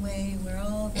sprayed away, where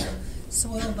all the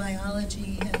soil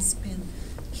biology has been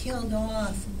killed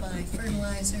off by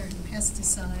fertilizer and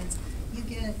pesticides. You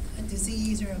get a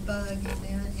disease or a bug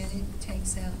and it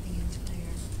takes out the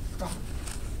entire crop.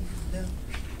 The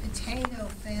potato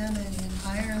famine in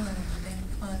Ireland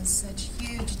that caused such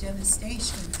huge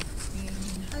devastation in the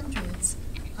 1800s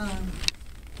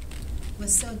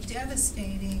was so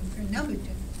devastating for a number of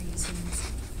different reasons.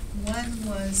 One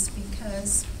was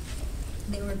because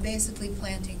they were basically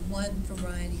planting one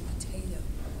variety of potato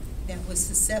that was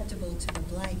susceptible to the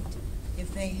blight.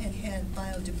 If they had had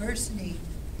biodiversity,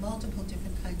 multiple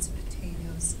different kinds of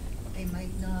potatoes, they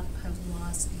might not have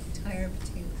lost the entire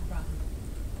potato crop.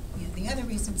 You know, the other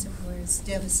reasons it was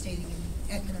devastating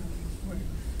in economic.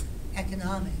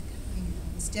 You know,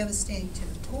 it was devastating to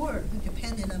the poor who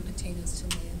depended on potatoes to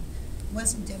live. It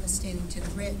wasn't devastating to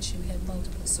the rich who had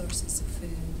multiple sources of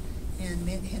food and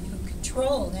who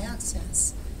controlled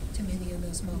access to many of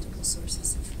those multiple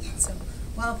sources of food. So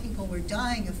while people were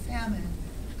dying of famine,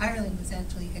 Ireland was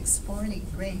actually exporting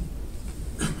grain.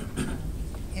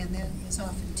 And that is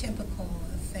often typical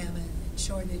of famine and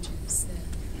shortages. That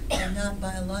they're not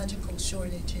biological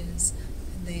shortages,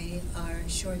 they are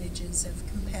shortages of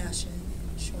compassion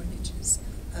and shortages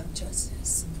of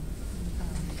justice.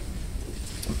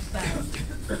 But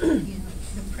you know,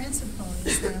 the principle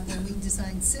is that when we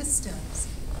design systems,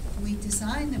 we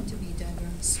design them to be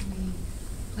diverse. We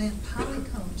plant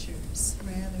polycultures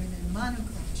rather than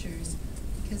monocultures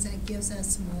because that gives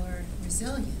us more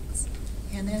resilience.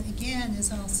 And that again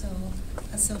is also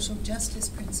a social justice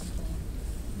principle.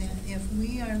 That if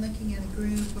we are looking at a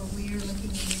group or we are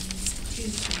looking at an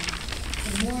institution,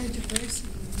 the more diversity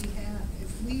we have,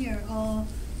 if we are all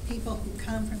people who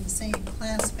come from the same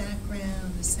class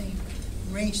background, the same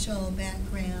racial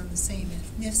background, the same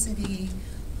ethnicity,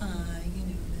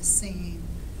 the same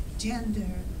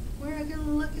gender, we're going to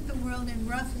look at the world in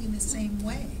roughly the same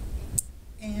way.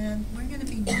 And we're going to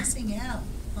be missing out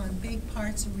on big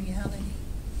parts of reality.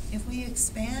 If we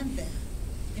expand that,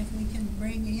 if we can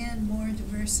bring in more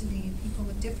diversity, people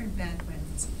with different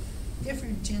backgrounds,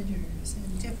 different genders,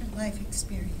 and different life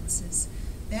experiences,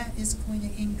 that is going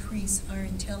to increase our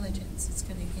intelligence. It's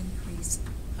going to increase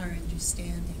our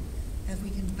understanding. If we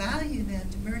can value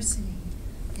that diversity,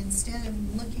 instead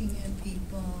of looking at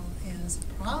people as a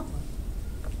problem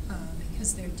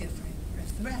because they're different or a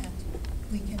threat,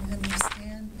 we can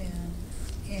understand them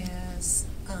as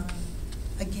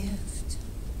a gift.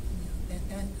 You know,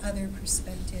 that other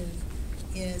perspective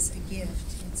is a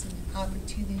gift. It's an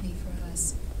opportunity for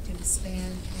us to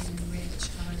expand and enrich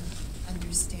our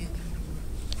understanding of the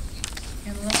world.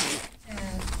 And along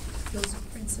that goes a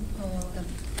principle of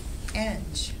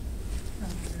edge, or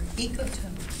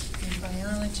ecotone in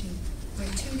biology, where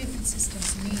two different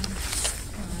systems meet,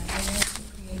 and actually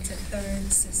creates a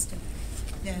third system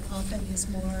that often is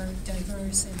more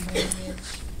diverse and more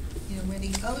rich. You know, where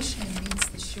the ocean meets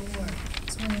the shore,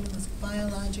 it's one of the most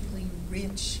biologically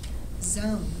rich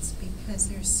zones because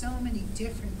there's so many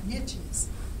different niches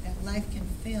that life can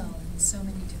fill in so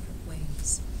many different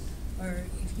ways. Or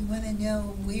if you want to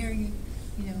know where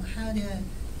how to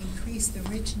increase the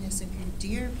richness of your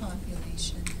deer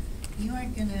population, you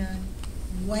aren't going to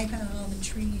wipe out all the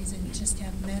trees and just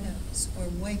have meadows, or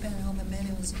wipe out all the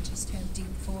meadows and just have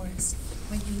deep forests.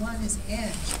 What you want is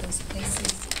edge, those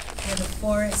places where the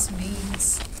forest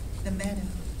meets the meadow.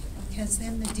 Because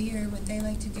then the deer, what they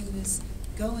like to do is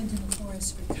go into the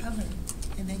forest for cover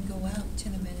and then go out to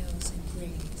the meadows and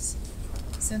graze.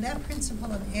 So that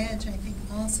principle of edge, I think,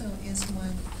 also is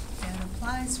one that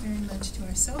applies very much to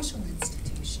our social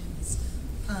institutions,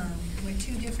 where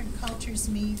two different cultures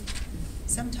meet.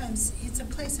 Sometimes it's a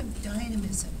place of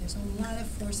dynamism. There's a lot of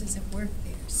forces at work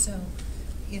there. So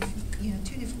if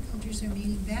two different cultures are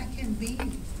meeting, that can be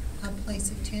a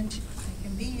place of tension. It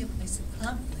can be a place of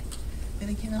conflict. But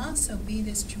it can also be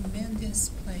this tremendous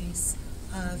place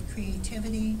of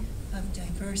creativity, of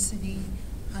diversity,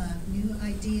 new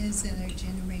ideas that are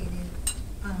generated.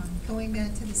 Going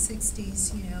back to the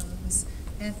 60s, it was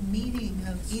that meeting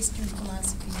of Eastern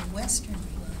philosophy and Western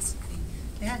philosophy.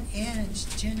 That edge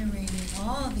generated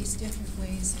all these different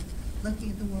ways of looking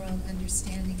at the world,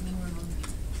 understanding the world,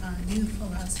 new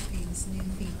philosophies, new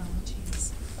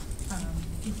theologies.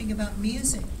 If you think about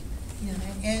music,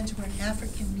 that edge where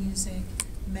African music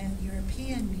met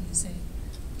European music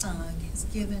has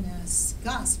given us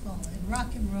gospel and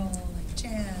rock and roll and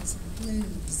jazz and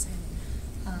blues and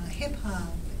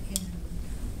hip-hop and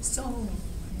soul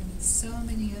and so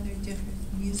many other different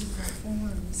musical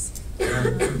forms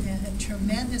that have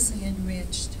tremendously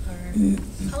enriched our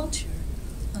culture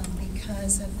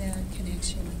because of that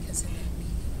connection, because of that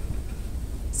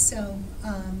meaning. So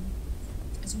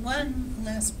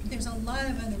there's a lot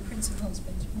of other principles,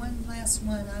 but one last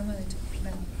one I want to talk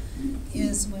about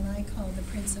is what I call the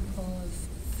principle of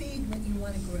feed what you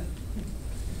want to grow.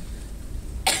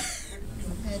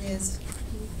 That is,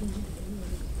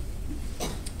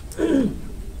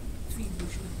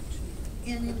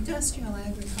 in industrial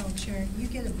agriculture, you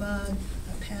get a bug,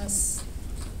 a pest,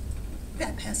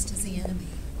 that pest is the enemy.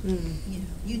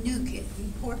 You nuke it,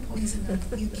 you pour poison on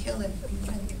it, you kill it, you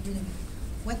try to get rid of it.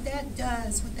 What that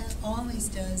does, what that always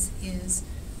does, is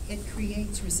it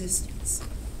creates resistance.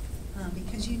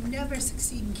 Because you never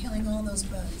succeed in killing all those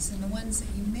bugs. And the ones that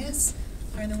you miss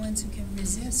are the ones who can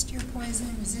resist your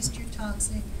poison, resist your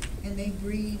toxic, and they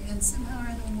breed, and somehow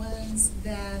are the ones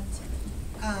that,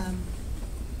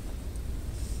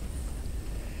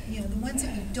 the ones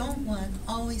that you don't want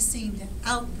always seem to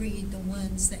outbreed the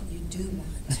ones that you do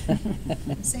want.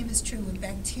 The same is true with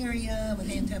bacteria,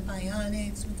 with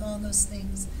antibiotics, with all those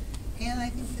things. And I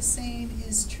think the same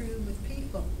is true with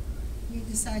people. You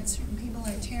decide certain people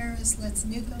are terrorists, let's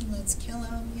nuke them, let's kill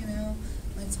them,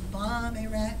 let's bomb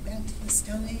Iraq back to the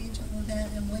Stone Age, all of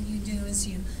that. And what you do is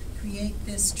you create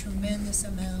this tremendous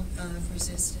amount of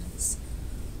resistance.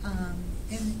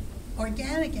 In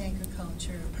organic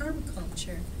agriculture,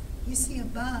 permaculture, you see a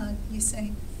bug, you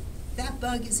say, that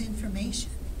bug is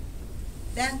information.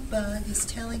 That bug is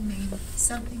telling me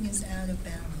something is out of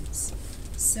balance.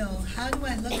 So how do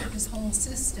I look at this whole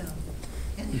system?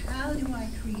 And how do I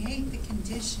create the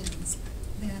conditions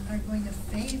that are going to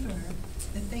favor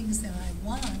the things that I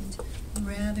want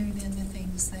rather than the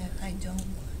things that I don't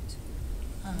want?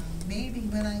 Maybe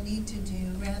what I need to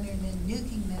do, rather than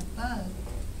nuking that bug,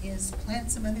 is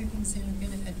plant some other things that are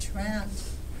going to attract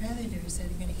predators that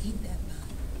are going to eat that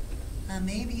bug.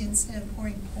 Maybe instead of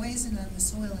pouring poison on the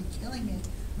soil and killing it,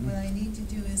 what I need to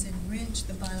do is enrich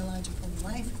the biological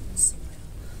life of the soil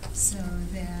so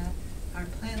that our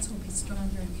plants will be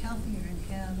stronger and healthier and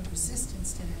have a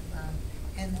resistance to that bug.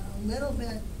 And a little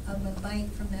bit of a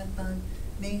bite from that bug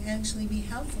may actually be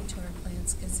helpful to our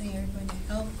plants because they are going to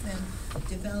help them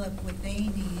develop what they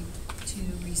need to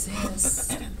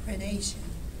resist predation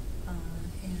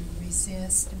and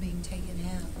resist being taken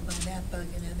out by that bug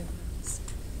and other bugs.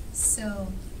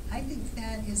 So I think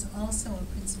that is also a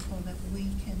principle that we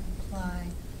can apply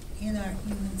in our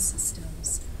human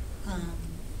systems.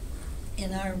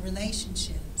 In our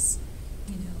relationships,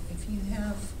 if you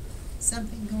have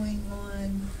something going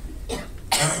on,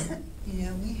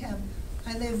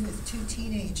 I live with two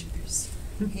teenagers,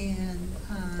 and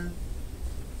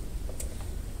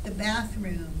the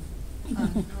bathroom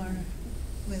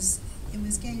it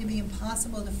was going to be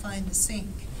impossible to find the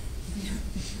sink.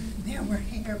 There were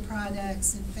hair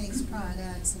products and face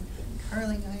products and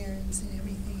curling irons and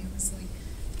everything. It was like,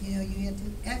 you had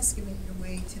to excavate your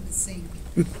way to the sink.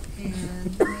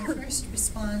 And my first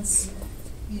response,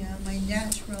 my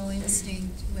natural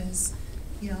instinct was,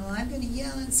 I'm going to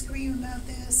yell and scream about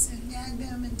this and nag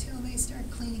them until they start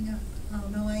cleaning up.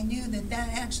 Although I knew that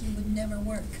actually would never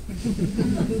work.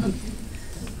 And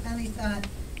I thought,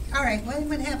 all right, what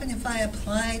would happen if I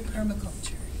applied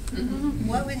permaculture?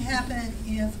 What would happen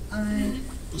if I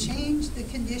changed the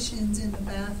conditions in the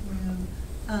bathroom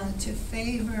to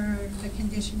favor the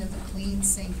condition of the clean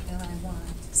sink that I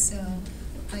want? So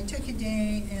I took a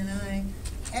day and I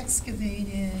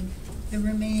excavated the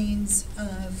remains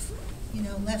of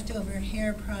leftover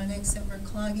hair products that were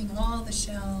clogging all the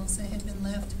shelves that had been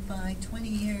left by 20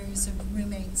 years of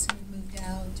roommates who had moved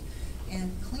out,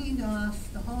 and cleaned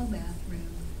off the whole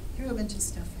bathroom, threw a bunch of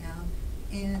stuff out,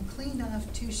 and cleaned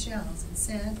off 2 shelves and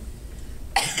said,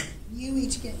 you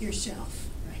each get your shelf.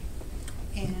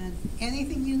 And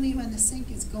anything you leave on the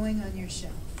sink is going on your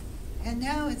shelf. And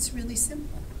now it's really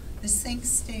simple. The sink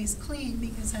stays clean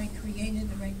because I created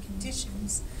the right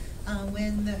conditions.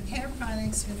 When the hair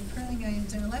products or the curling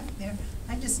items are left there,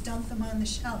 I just dump them on the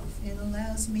shelf. It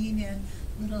allows me that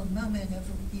little moment of,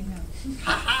 you know,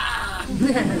 ha ha!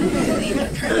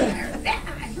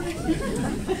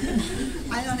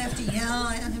 I don't have to yell,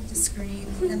 I don't have to scream,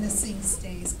 and the sink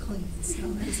stays clean.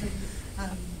 So it's a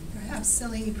perhaps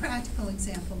silly practical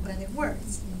example, but it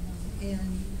works. You know?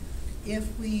 And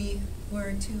if we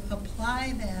were to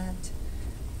apply that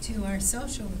to our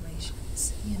social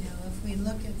relations, you know, if we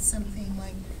look at something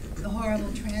like the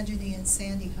horrible tragedy at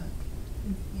Sandy Hook,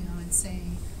 you know, and say,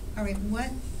 all right,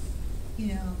 what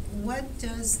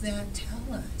does that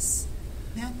tell us?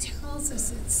 That tells us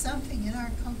that something in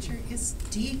our culture is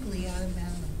deeply out of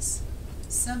balance.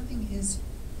 Something is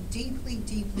deeply,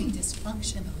 deeply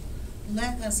dysfunctional.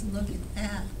 Let us look at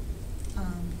that.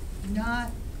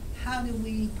 Not how do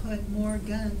we put more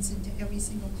guns into every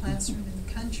single classroom in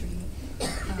the country,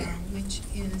 which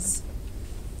is,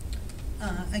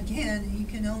 again, you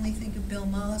can only think of Bill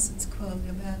Mollison's quote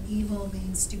about evil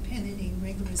being stupidity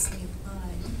rigorously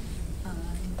applied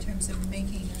in terms of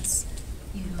making us,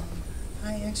 you know,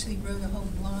 I actually wrote a whole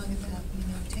blog about, you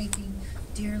know, taking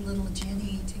dear little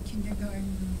Jenny to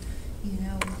kindergarten, you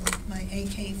know, with my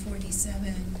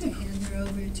AK-47 to hand her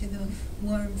over to the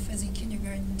warm, fuzzy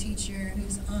kindergarten teacher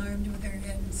who's armed with her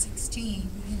M16,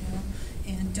 you know,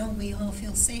 and don't we all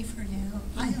feel safer now?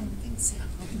 I don't think so.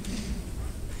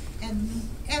 And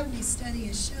every study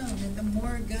has shown that the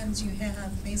more guns you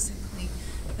have, basically,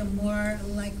 the more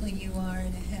likely you are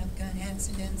to have gun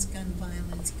accidents, gun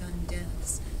violence, gun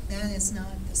deaths. That is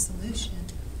not the solution.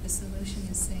 The solution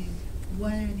is saying,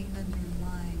 what are the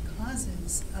underlying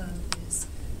causes of this?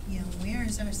 You know, where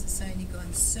is our society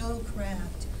gone so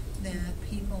cracked that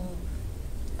people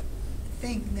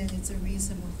think that it's a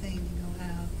reasonable thing to go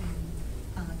out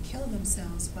and kill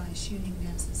themselves by shooting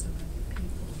masses of other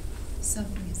people?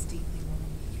 Something is deeply wrong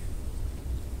here.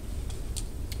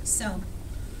 So,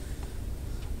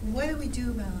 what do we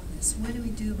do about this? What do we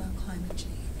do about climate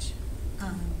change?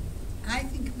 I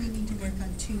think we need to work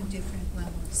on 2 different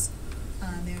levels.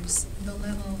 There's the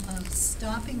level of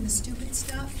stopping the stupid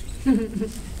stuff,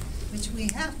 which we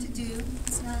have to do.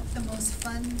 It's not the most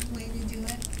fun way to do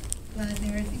it, but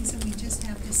there are things that we just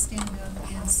have to stand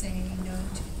up and say no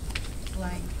to,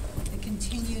 like the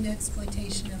continued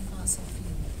exploitation of fossil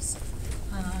fuels.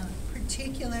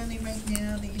 Particularly right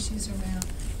now, the issues around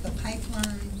the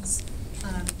pipelines,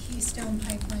 the Keystone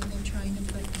pipeline they're trying to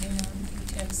put down in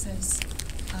Texas,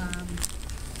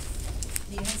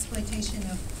 the exploitation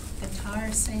of the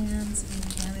tar sands in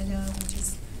Canada, which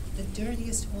is the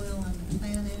dirtiest oil on the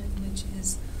planet, which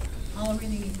is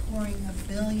already pouring 1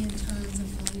 billion tons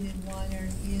of polluted water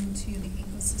into the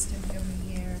ecosystem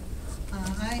every year.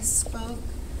 I spoke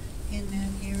in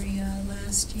that area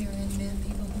last year and met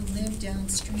people who live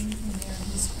downstream from there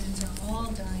whose friends are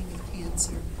all dying of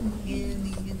cancer in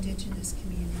the indigenous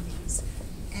communities.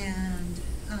 And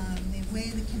the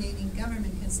way the Canadian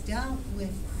government has dealt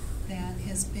with that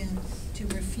has been to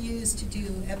refuse to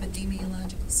do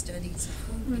epidemiological studies of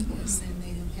food use, and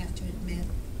they don't have to admit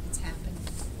it's happening.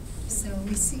 So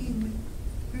we see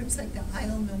groups like the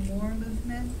Idle No More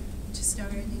movement, which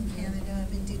started in Canada,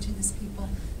 of indigenous people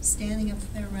standing up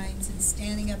for their rights and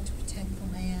standing up to protect the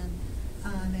land,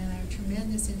 that are a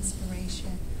tremendous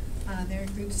inspiration. There are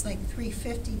groups like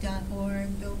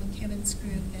 350.org, Bill McKibben's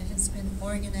group, that has been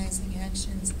organizing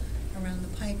actions around the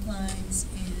pipelines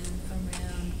and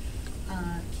around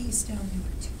Keystone in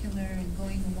particular, and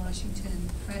going to Washington,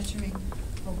 pressuring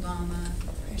Obama,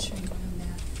 pressuring around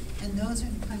that. And those are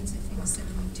the kinds of things that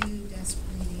we do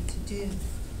desperately need to do.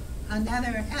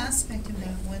 Another aspect of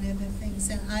that, one of the things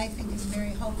that I think is a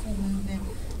very hopeful movement,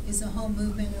 is the whole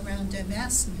movement around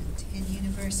divestment in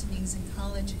universities and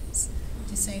colleges.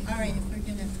 To say, all right, if we're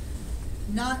going to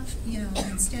not, you know,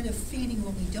 instead of feeding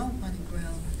what we don't want to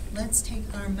grow, let's take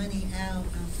our money out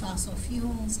of fossil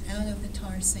fuels, out of the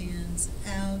tar sands,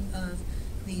 out of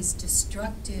these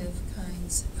destructive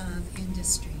kinds of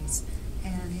industries,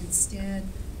 and instead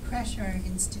pressure our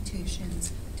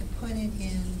institutions to put it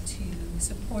into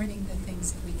supporting the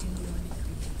things that we do want to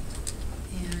create.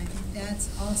 And I think that's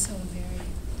also a very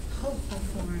hopeful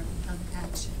form of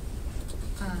action.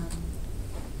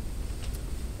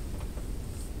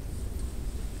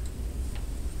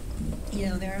 You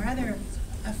know, there are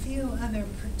a few other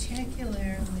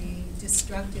particularly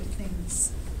destructive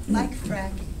things, like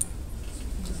fracking.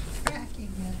 Fracking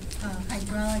fracking,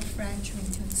 hydraulic fracturing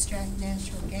to extract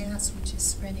natural gas, which is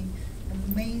spreading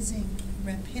amazing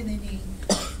rapidity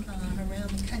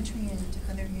around the country and into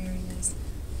other areas.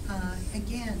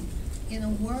 Again, in a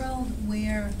world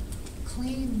where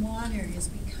clean water is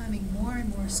becoming more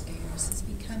and more scarce, it's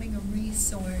becoming a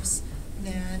resource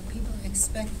that people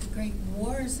expect the great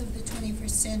wars of the 21st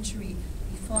century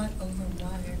be fought over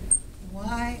water.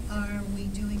 Why are we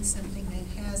doing something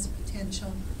that has the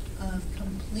potential of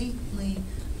completely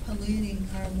polluting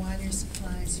our water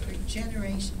supplies for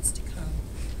generations to come?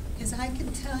 Because I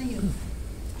can tell you,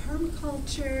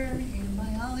 permaculture and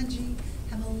biology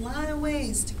have a lot of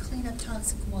ways to clean up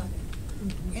toxic water.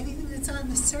 Anything that's on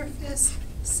the surface,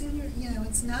 sooner,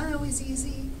 it's not always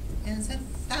easy, and it's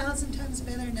 1,000 times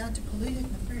better not to pollute it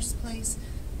in the first place,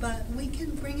 but we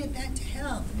can bring it back to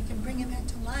health, we can bring it back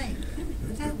to life.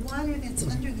 That water that's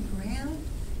under the ground,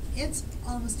 it's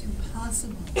almost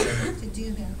impossible to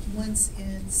do that once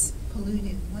it's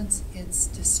polluted, once it's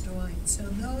destroyed. So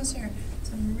those are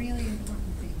some really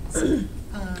important things.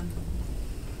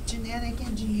 Genetic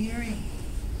engineering,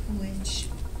 which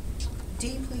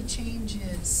deeply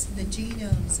changes the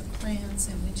genomes of plants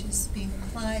and which is being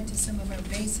applied to some of our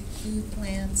basic food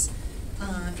plants.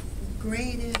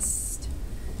 Greatest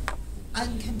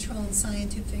uncontrolled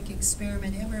scientific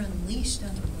experiment ever unleashed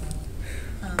on the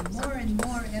world. More and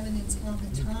more evidence all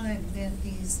the time that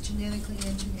these genetically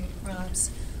engineered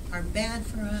crops are bad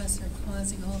for us, are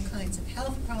causing all kinds of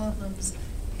health problems,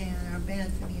 and are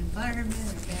bad for the environment,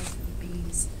 are bad for the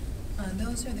bees.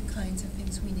 Those are the kinds of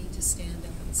things we need to stand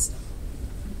up and stop.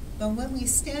 But when we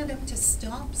stand up to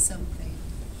stop something,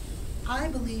 I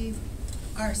believe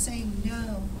our saying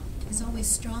no is always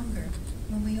stronger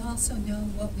when we also know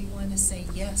what we want to say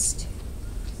yes to.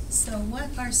 So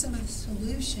what are some of the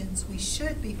solutions we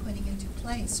should be putting into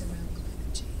place around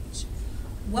climate change?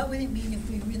 What would it mean if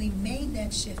we really made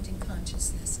that shift in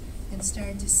consciousness and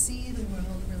started to see the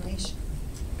world relationally?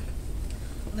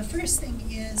 Well, the first thing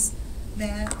is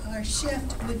that our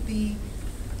shift would be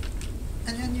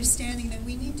an understanding that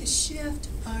we need to shift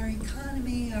our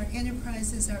economy, our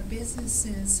enterprises, our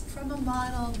businesses from a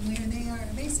model where they are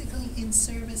basically in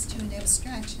service to an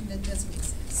abstraction that doesn't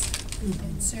exist,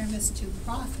 in service to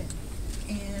profit,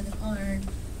 and are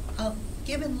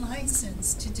given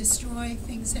license to destroy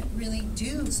things that really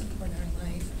do support our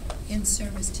life in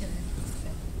service to that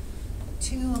profit,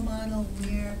 to a model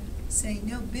where, say,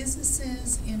 no,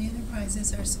 businesses and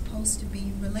enterprises are supposed to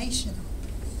be relational.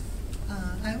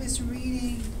 I was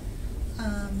reading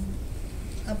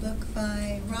a book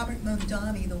by Robert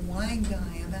Mondavi, the wine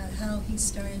guy, about how he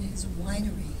started his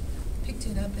winery. Picked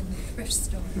it up in the thrift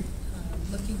store,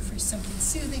 looking for something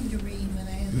soothing to read when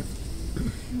I had it.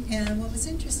 And what was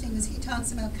interesting was he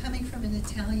talks about coming from an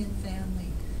Italian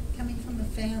family, coming from a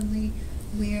family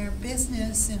where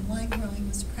business and wine growing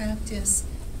was practiced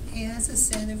as a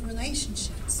set of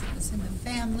relationships. It was in the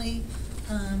family,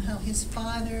 how his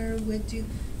father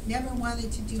never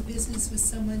wanted to do business with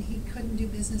someone he couldn't do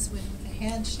business with a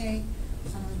handshake,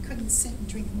 couldn't sit and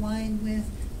drink wine with,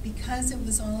 because it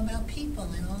was all about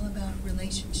people and all about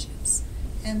relationships.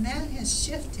 And that has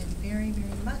shifted very,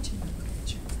 very much in our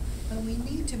culture. But we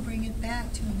need to bring it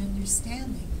back to an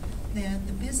understanding that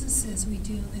the businesses we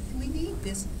do, that we need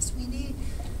business. We need,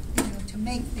 to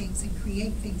make things and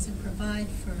create things and provide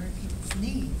for people's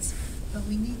needs. But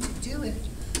we need to do it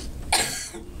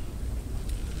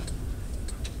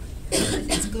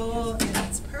with its goal and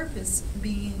its purpose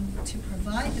being to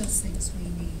provide those things we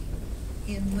need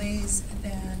in ways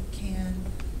that can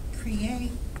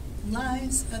create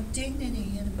lives of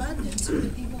dignity and abundance for the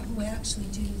people who actually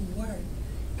do the work,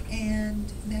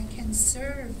 and that can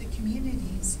serve the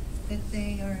communities that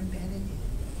they are embedded in.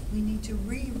 We need to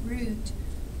reroute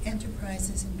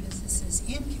enterprises and businesses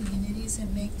in communities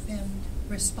and make them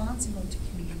responsible to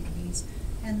communities,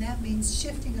 and that means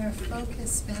shifting our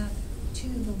focus back to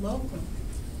the local.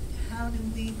 How do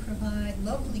we provide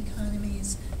local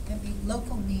economies that meet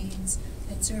local needs,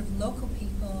 that serve local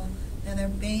people, that are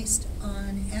based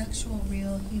on actual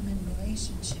real human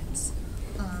relationships?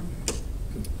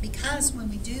 Because when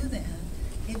we do that,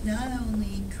 it not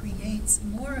only creates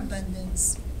more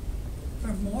abundance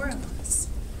for more of us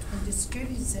and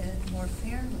distributes it more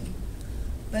fairly,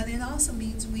 but it also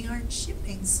means we aren't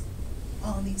shipping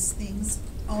all these things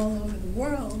all over the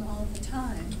world all the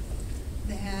time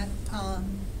that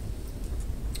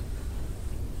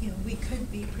we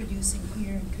could be producing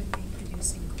here and could be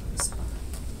producing close by.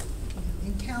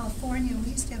 In California,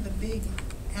 we used to have a big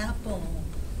apple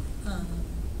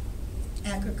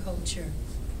agriculture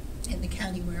in the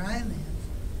county where I live,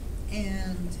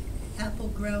 and apple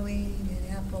growing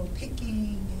and apple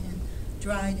picking and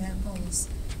dried apples.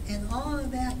 And all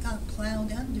of that got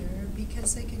plowed under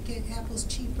because they could get apples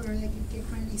cheaper, they could get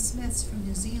Granny Smiths from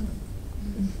New Zealand.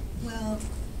 Well,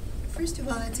 first of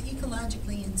all, it's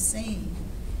ecologically insane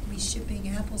to be shipping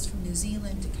apples from New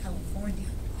Zealand to California.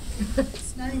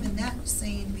 It's not even that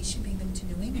insane to be shipping them to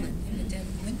New England in the dead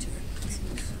of winter,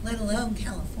 let alone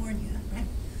California, right?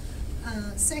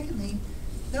 Secondly,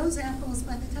 those apples,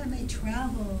 by the time they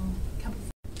travel,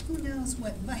 who knows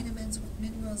what vitamins, what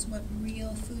minerals, what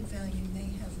real food value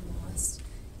they have lost.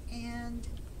 And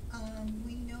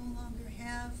we no longer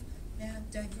have that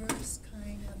diverse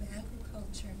kind of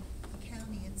agriculture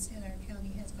county. Instead, our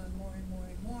county has gone more and more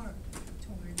and more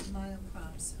toward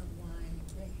monocrops of wine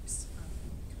and grapes,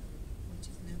 which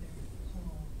is another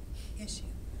whole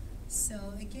issue.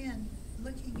 So again,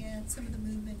 looking at some of the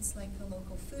movements like the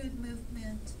local food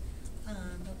movement,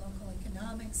 the local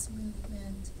economics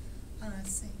movement,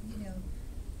 saying, you know,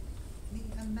 the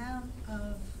amount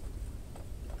of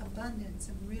abundance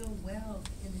of real wealth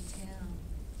in a town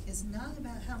is not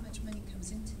about how much money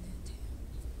comes into that town.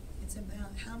 It's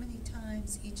about how many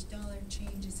times each dollar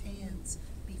changes hands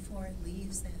before it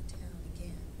leaves that town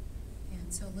again.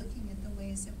 And so looking at the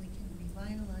ways that we can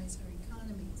revitalize our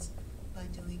economies by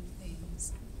doing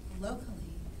things locally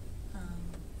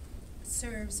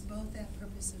serves both that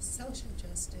purpose of social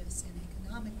justice and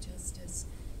economic justice,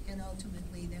 and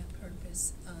ultimately that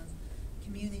purpose of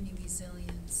community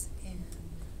resilience and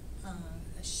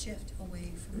a shift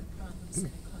away from the problems that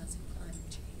are causing climate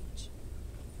change.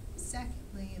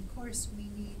 Secondly, of course, we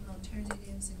need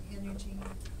alternatives in energy.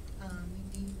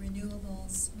 We need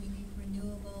renewables. We need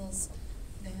renewables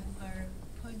that are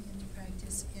put into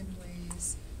practice in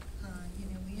ways, you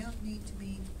know, we don't need to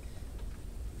be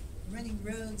running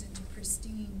roads into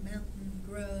pristine mountain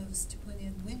groves to put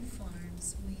in wind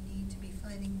farms. We need to be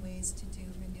finding ways to do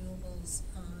renewables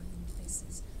in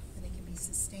places where they can be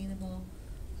sustainable,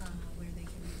 where they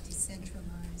can be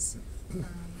decentralized, where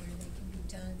they can be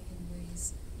done in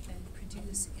ways that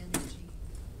produce energy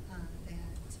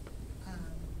that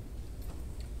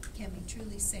can be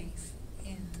truly safe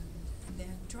and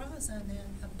that draws on that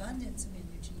abundance of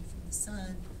energy from the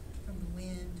sun, from the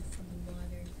wind, from the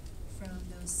water, from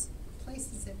those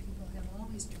places that people have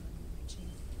always drawn energy.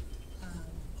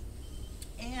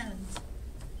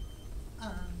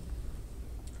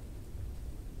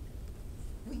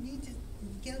 We need to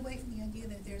get away from the idea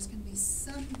that there's going to be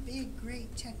some big,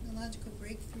 great technological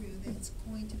breakthrough that's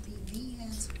going to be the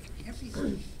answer for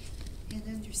everything, and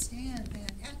understand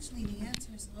that actually the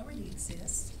answers already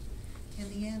exist,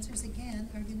 and the answers, again,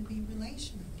 are going to be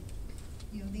relational.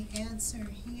 You know, the answer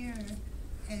here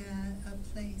at a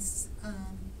place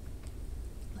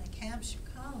like Hampshire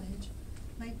College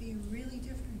might be really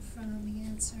different from the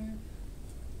answer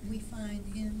we find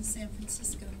in San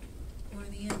Francisco, or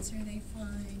the answer they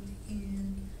find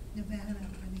in Nevada,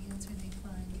 or the answer they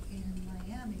find in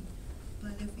Miami.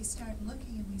 But if we start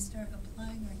looking and we start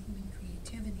applying our human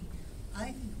creativity,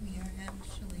 I think we are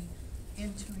actually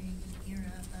entering an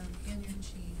era of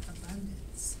energy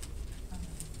abundance.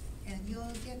 And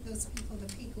you'll get those people, the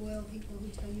peak oil people, who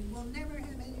tell you, we'll never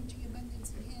have energy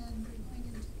abundance again, we're going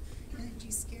into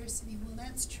energy scarcity. Well,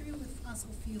 that's true with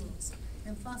fossil fuels.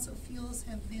 And fossil fuels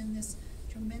have been this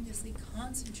tremendously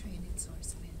concentrated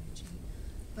source of energy.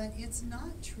 But it's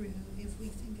not true if we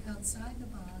think outside the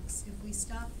box, if we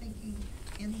stop thinking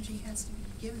energy has to be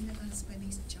given to us by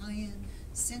these giant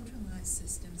centralized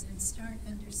systems, and start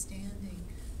understanding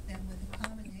that with a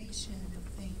combination of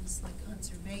things like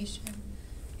conservation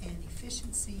and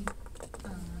efficiency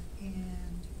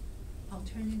and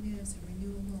alternatives and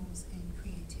renewables and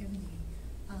creativity,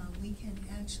 we can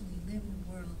actually live in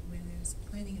a world where there's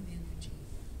plenty of energy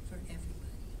for everybody.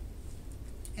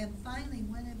 And finally,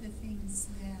 one of the things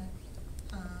that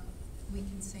we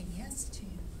can say yes to,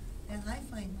 that I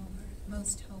find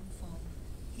most hopeful,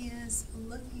 is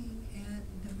looking at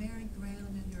the very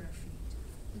ground under our feet,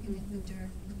 looking at the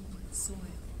dirt, looking at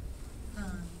soil.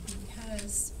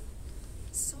 Because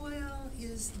soil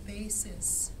is the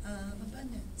basis of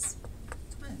abundance.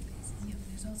 It's one of the bases. You know,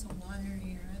 there's also water,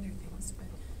 air, other things, but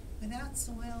without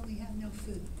soil, we have no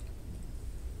food.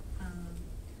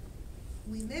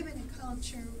 We live in a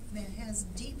culture that has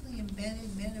deeply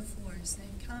embedded metaphors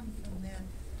that come from that,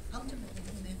 ultimately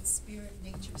from that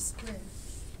spirit-nature split,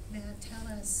 that tell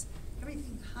us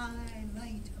everything high,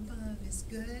 light, above is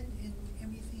good, and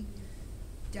everything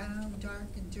down,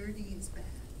 dark, and dirty is bad.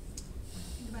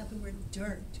 Think about the word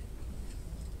dirt.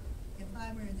 If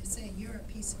I were to say you're a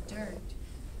piece of dirt,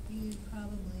 you'd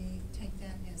probably take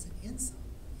that as an insult.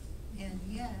 And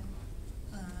yet,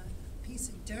 piece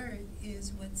of dirt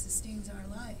is what sustains our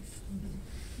life.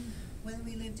 Whether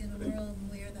we lived in a world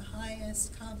where the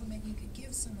highest compliment you could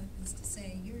give someone was to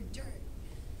say, "You're dirt."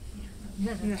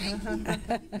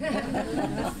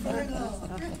 Fertile.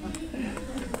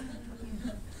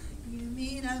 You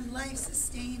mean I'm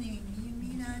life-sustaining. You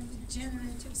mean I'm the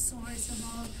generative source of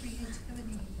all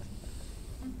creativity.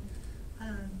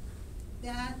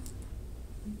 That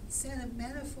set of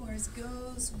metaphors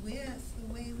goes with the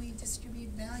way we distribute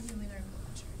value in our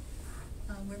culture.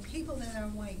 Where people that are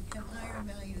white have higher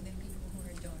value than people who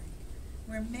are dark.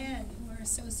 Where men who are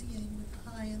associated with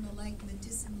the high and the light and the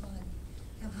disembodied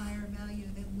have higher value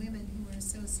than women who are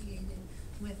associated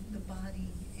with the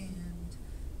body and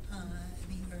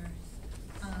the earth.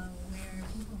 Where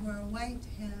people who are white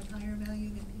have higher value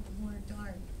than people who are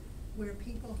dark. Where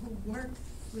people who work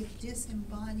with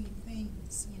disembodied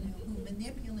things, who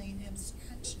manipulate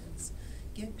abstractions,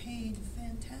 get paid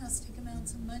fantastic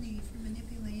amounts of money for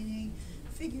manipulating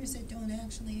figures that don't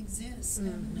actually exist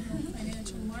in the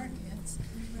financial markets,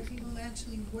 where people who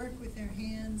actually work with their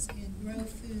hands and grow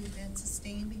food that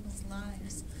sustain people's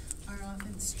lives are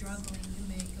often struggling to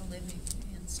make a living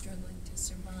and struggling to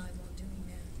survive while doing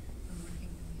that and working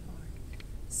really hard.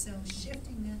 So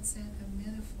shifting that set of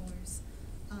metaphors,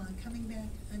 coming back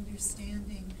to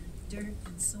understanding dirt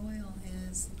and soil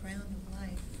as the ground of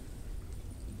life.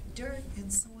 Dirt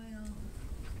and soil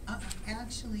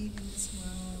actually in this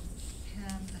world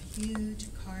have a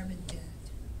huge carbon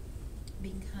debt,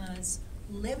 because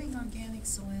living organic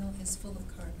soil is full of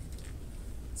carbon.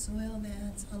 Soil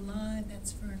that's alive,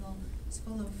 that's fertile, is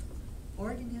full of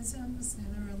organisms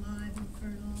that are alive and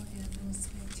fertile, and those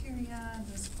bacteria,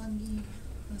 those fungi,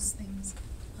 those things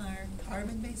are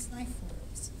carbon-based life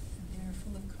forms, and they're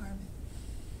full of carbon.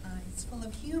 It's full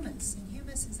of humus, and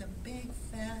humus is a big,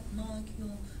 fat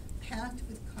molecule packed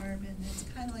with carbon that's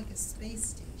kind of like a space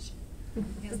station.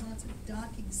 It has lots of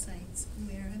docking sites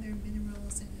where other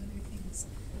minerals and other things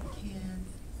can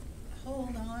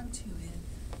hold on to it,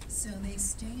 so they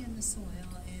stay in the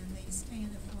soil and they stay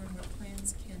in a form where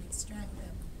plants can extract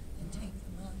them and take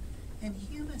them up. And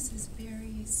humus is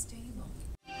very stable.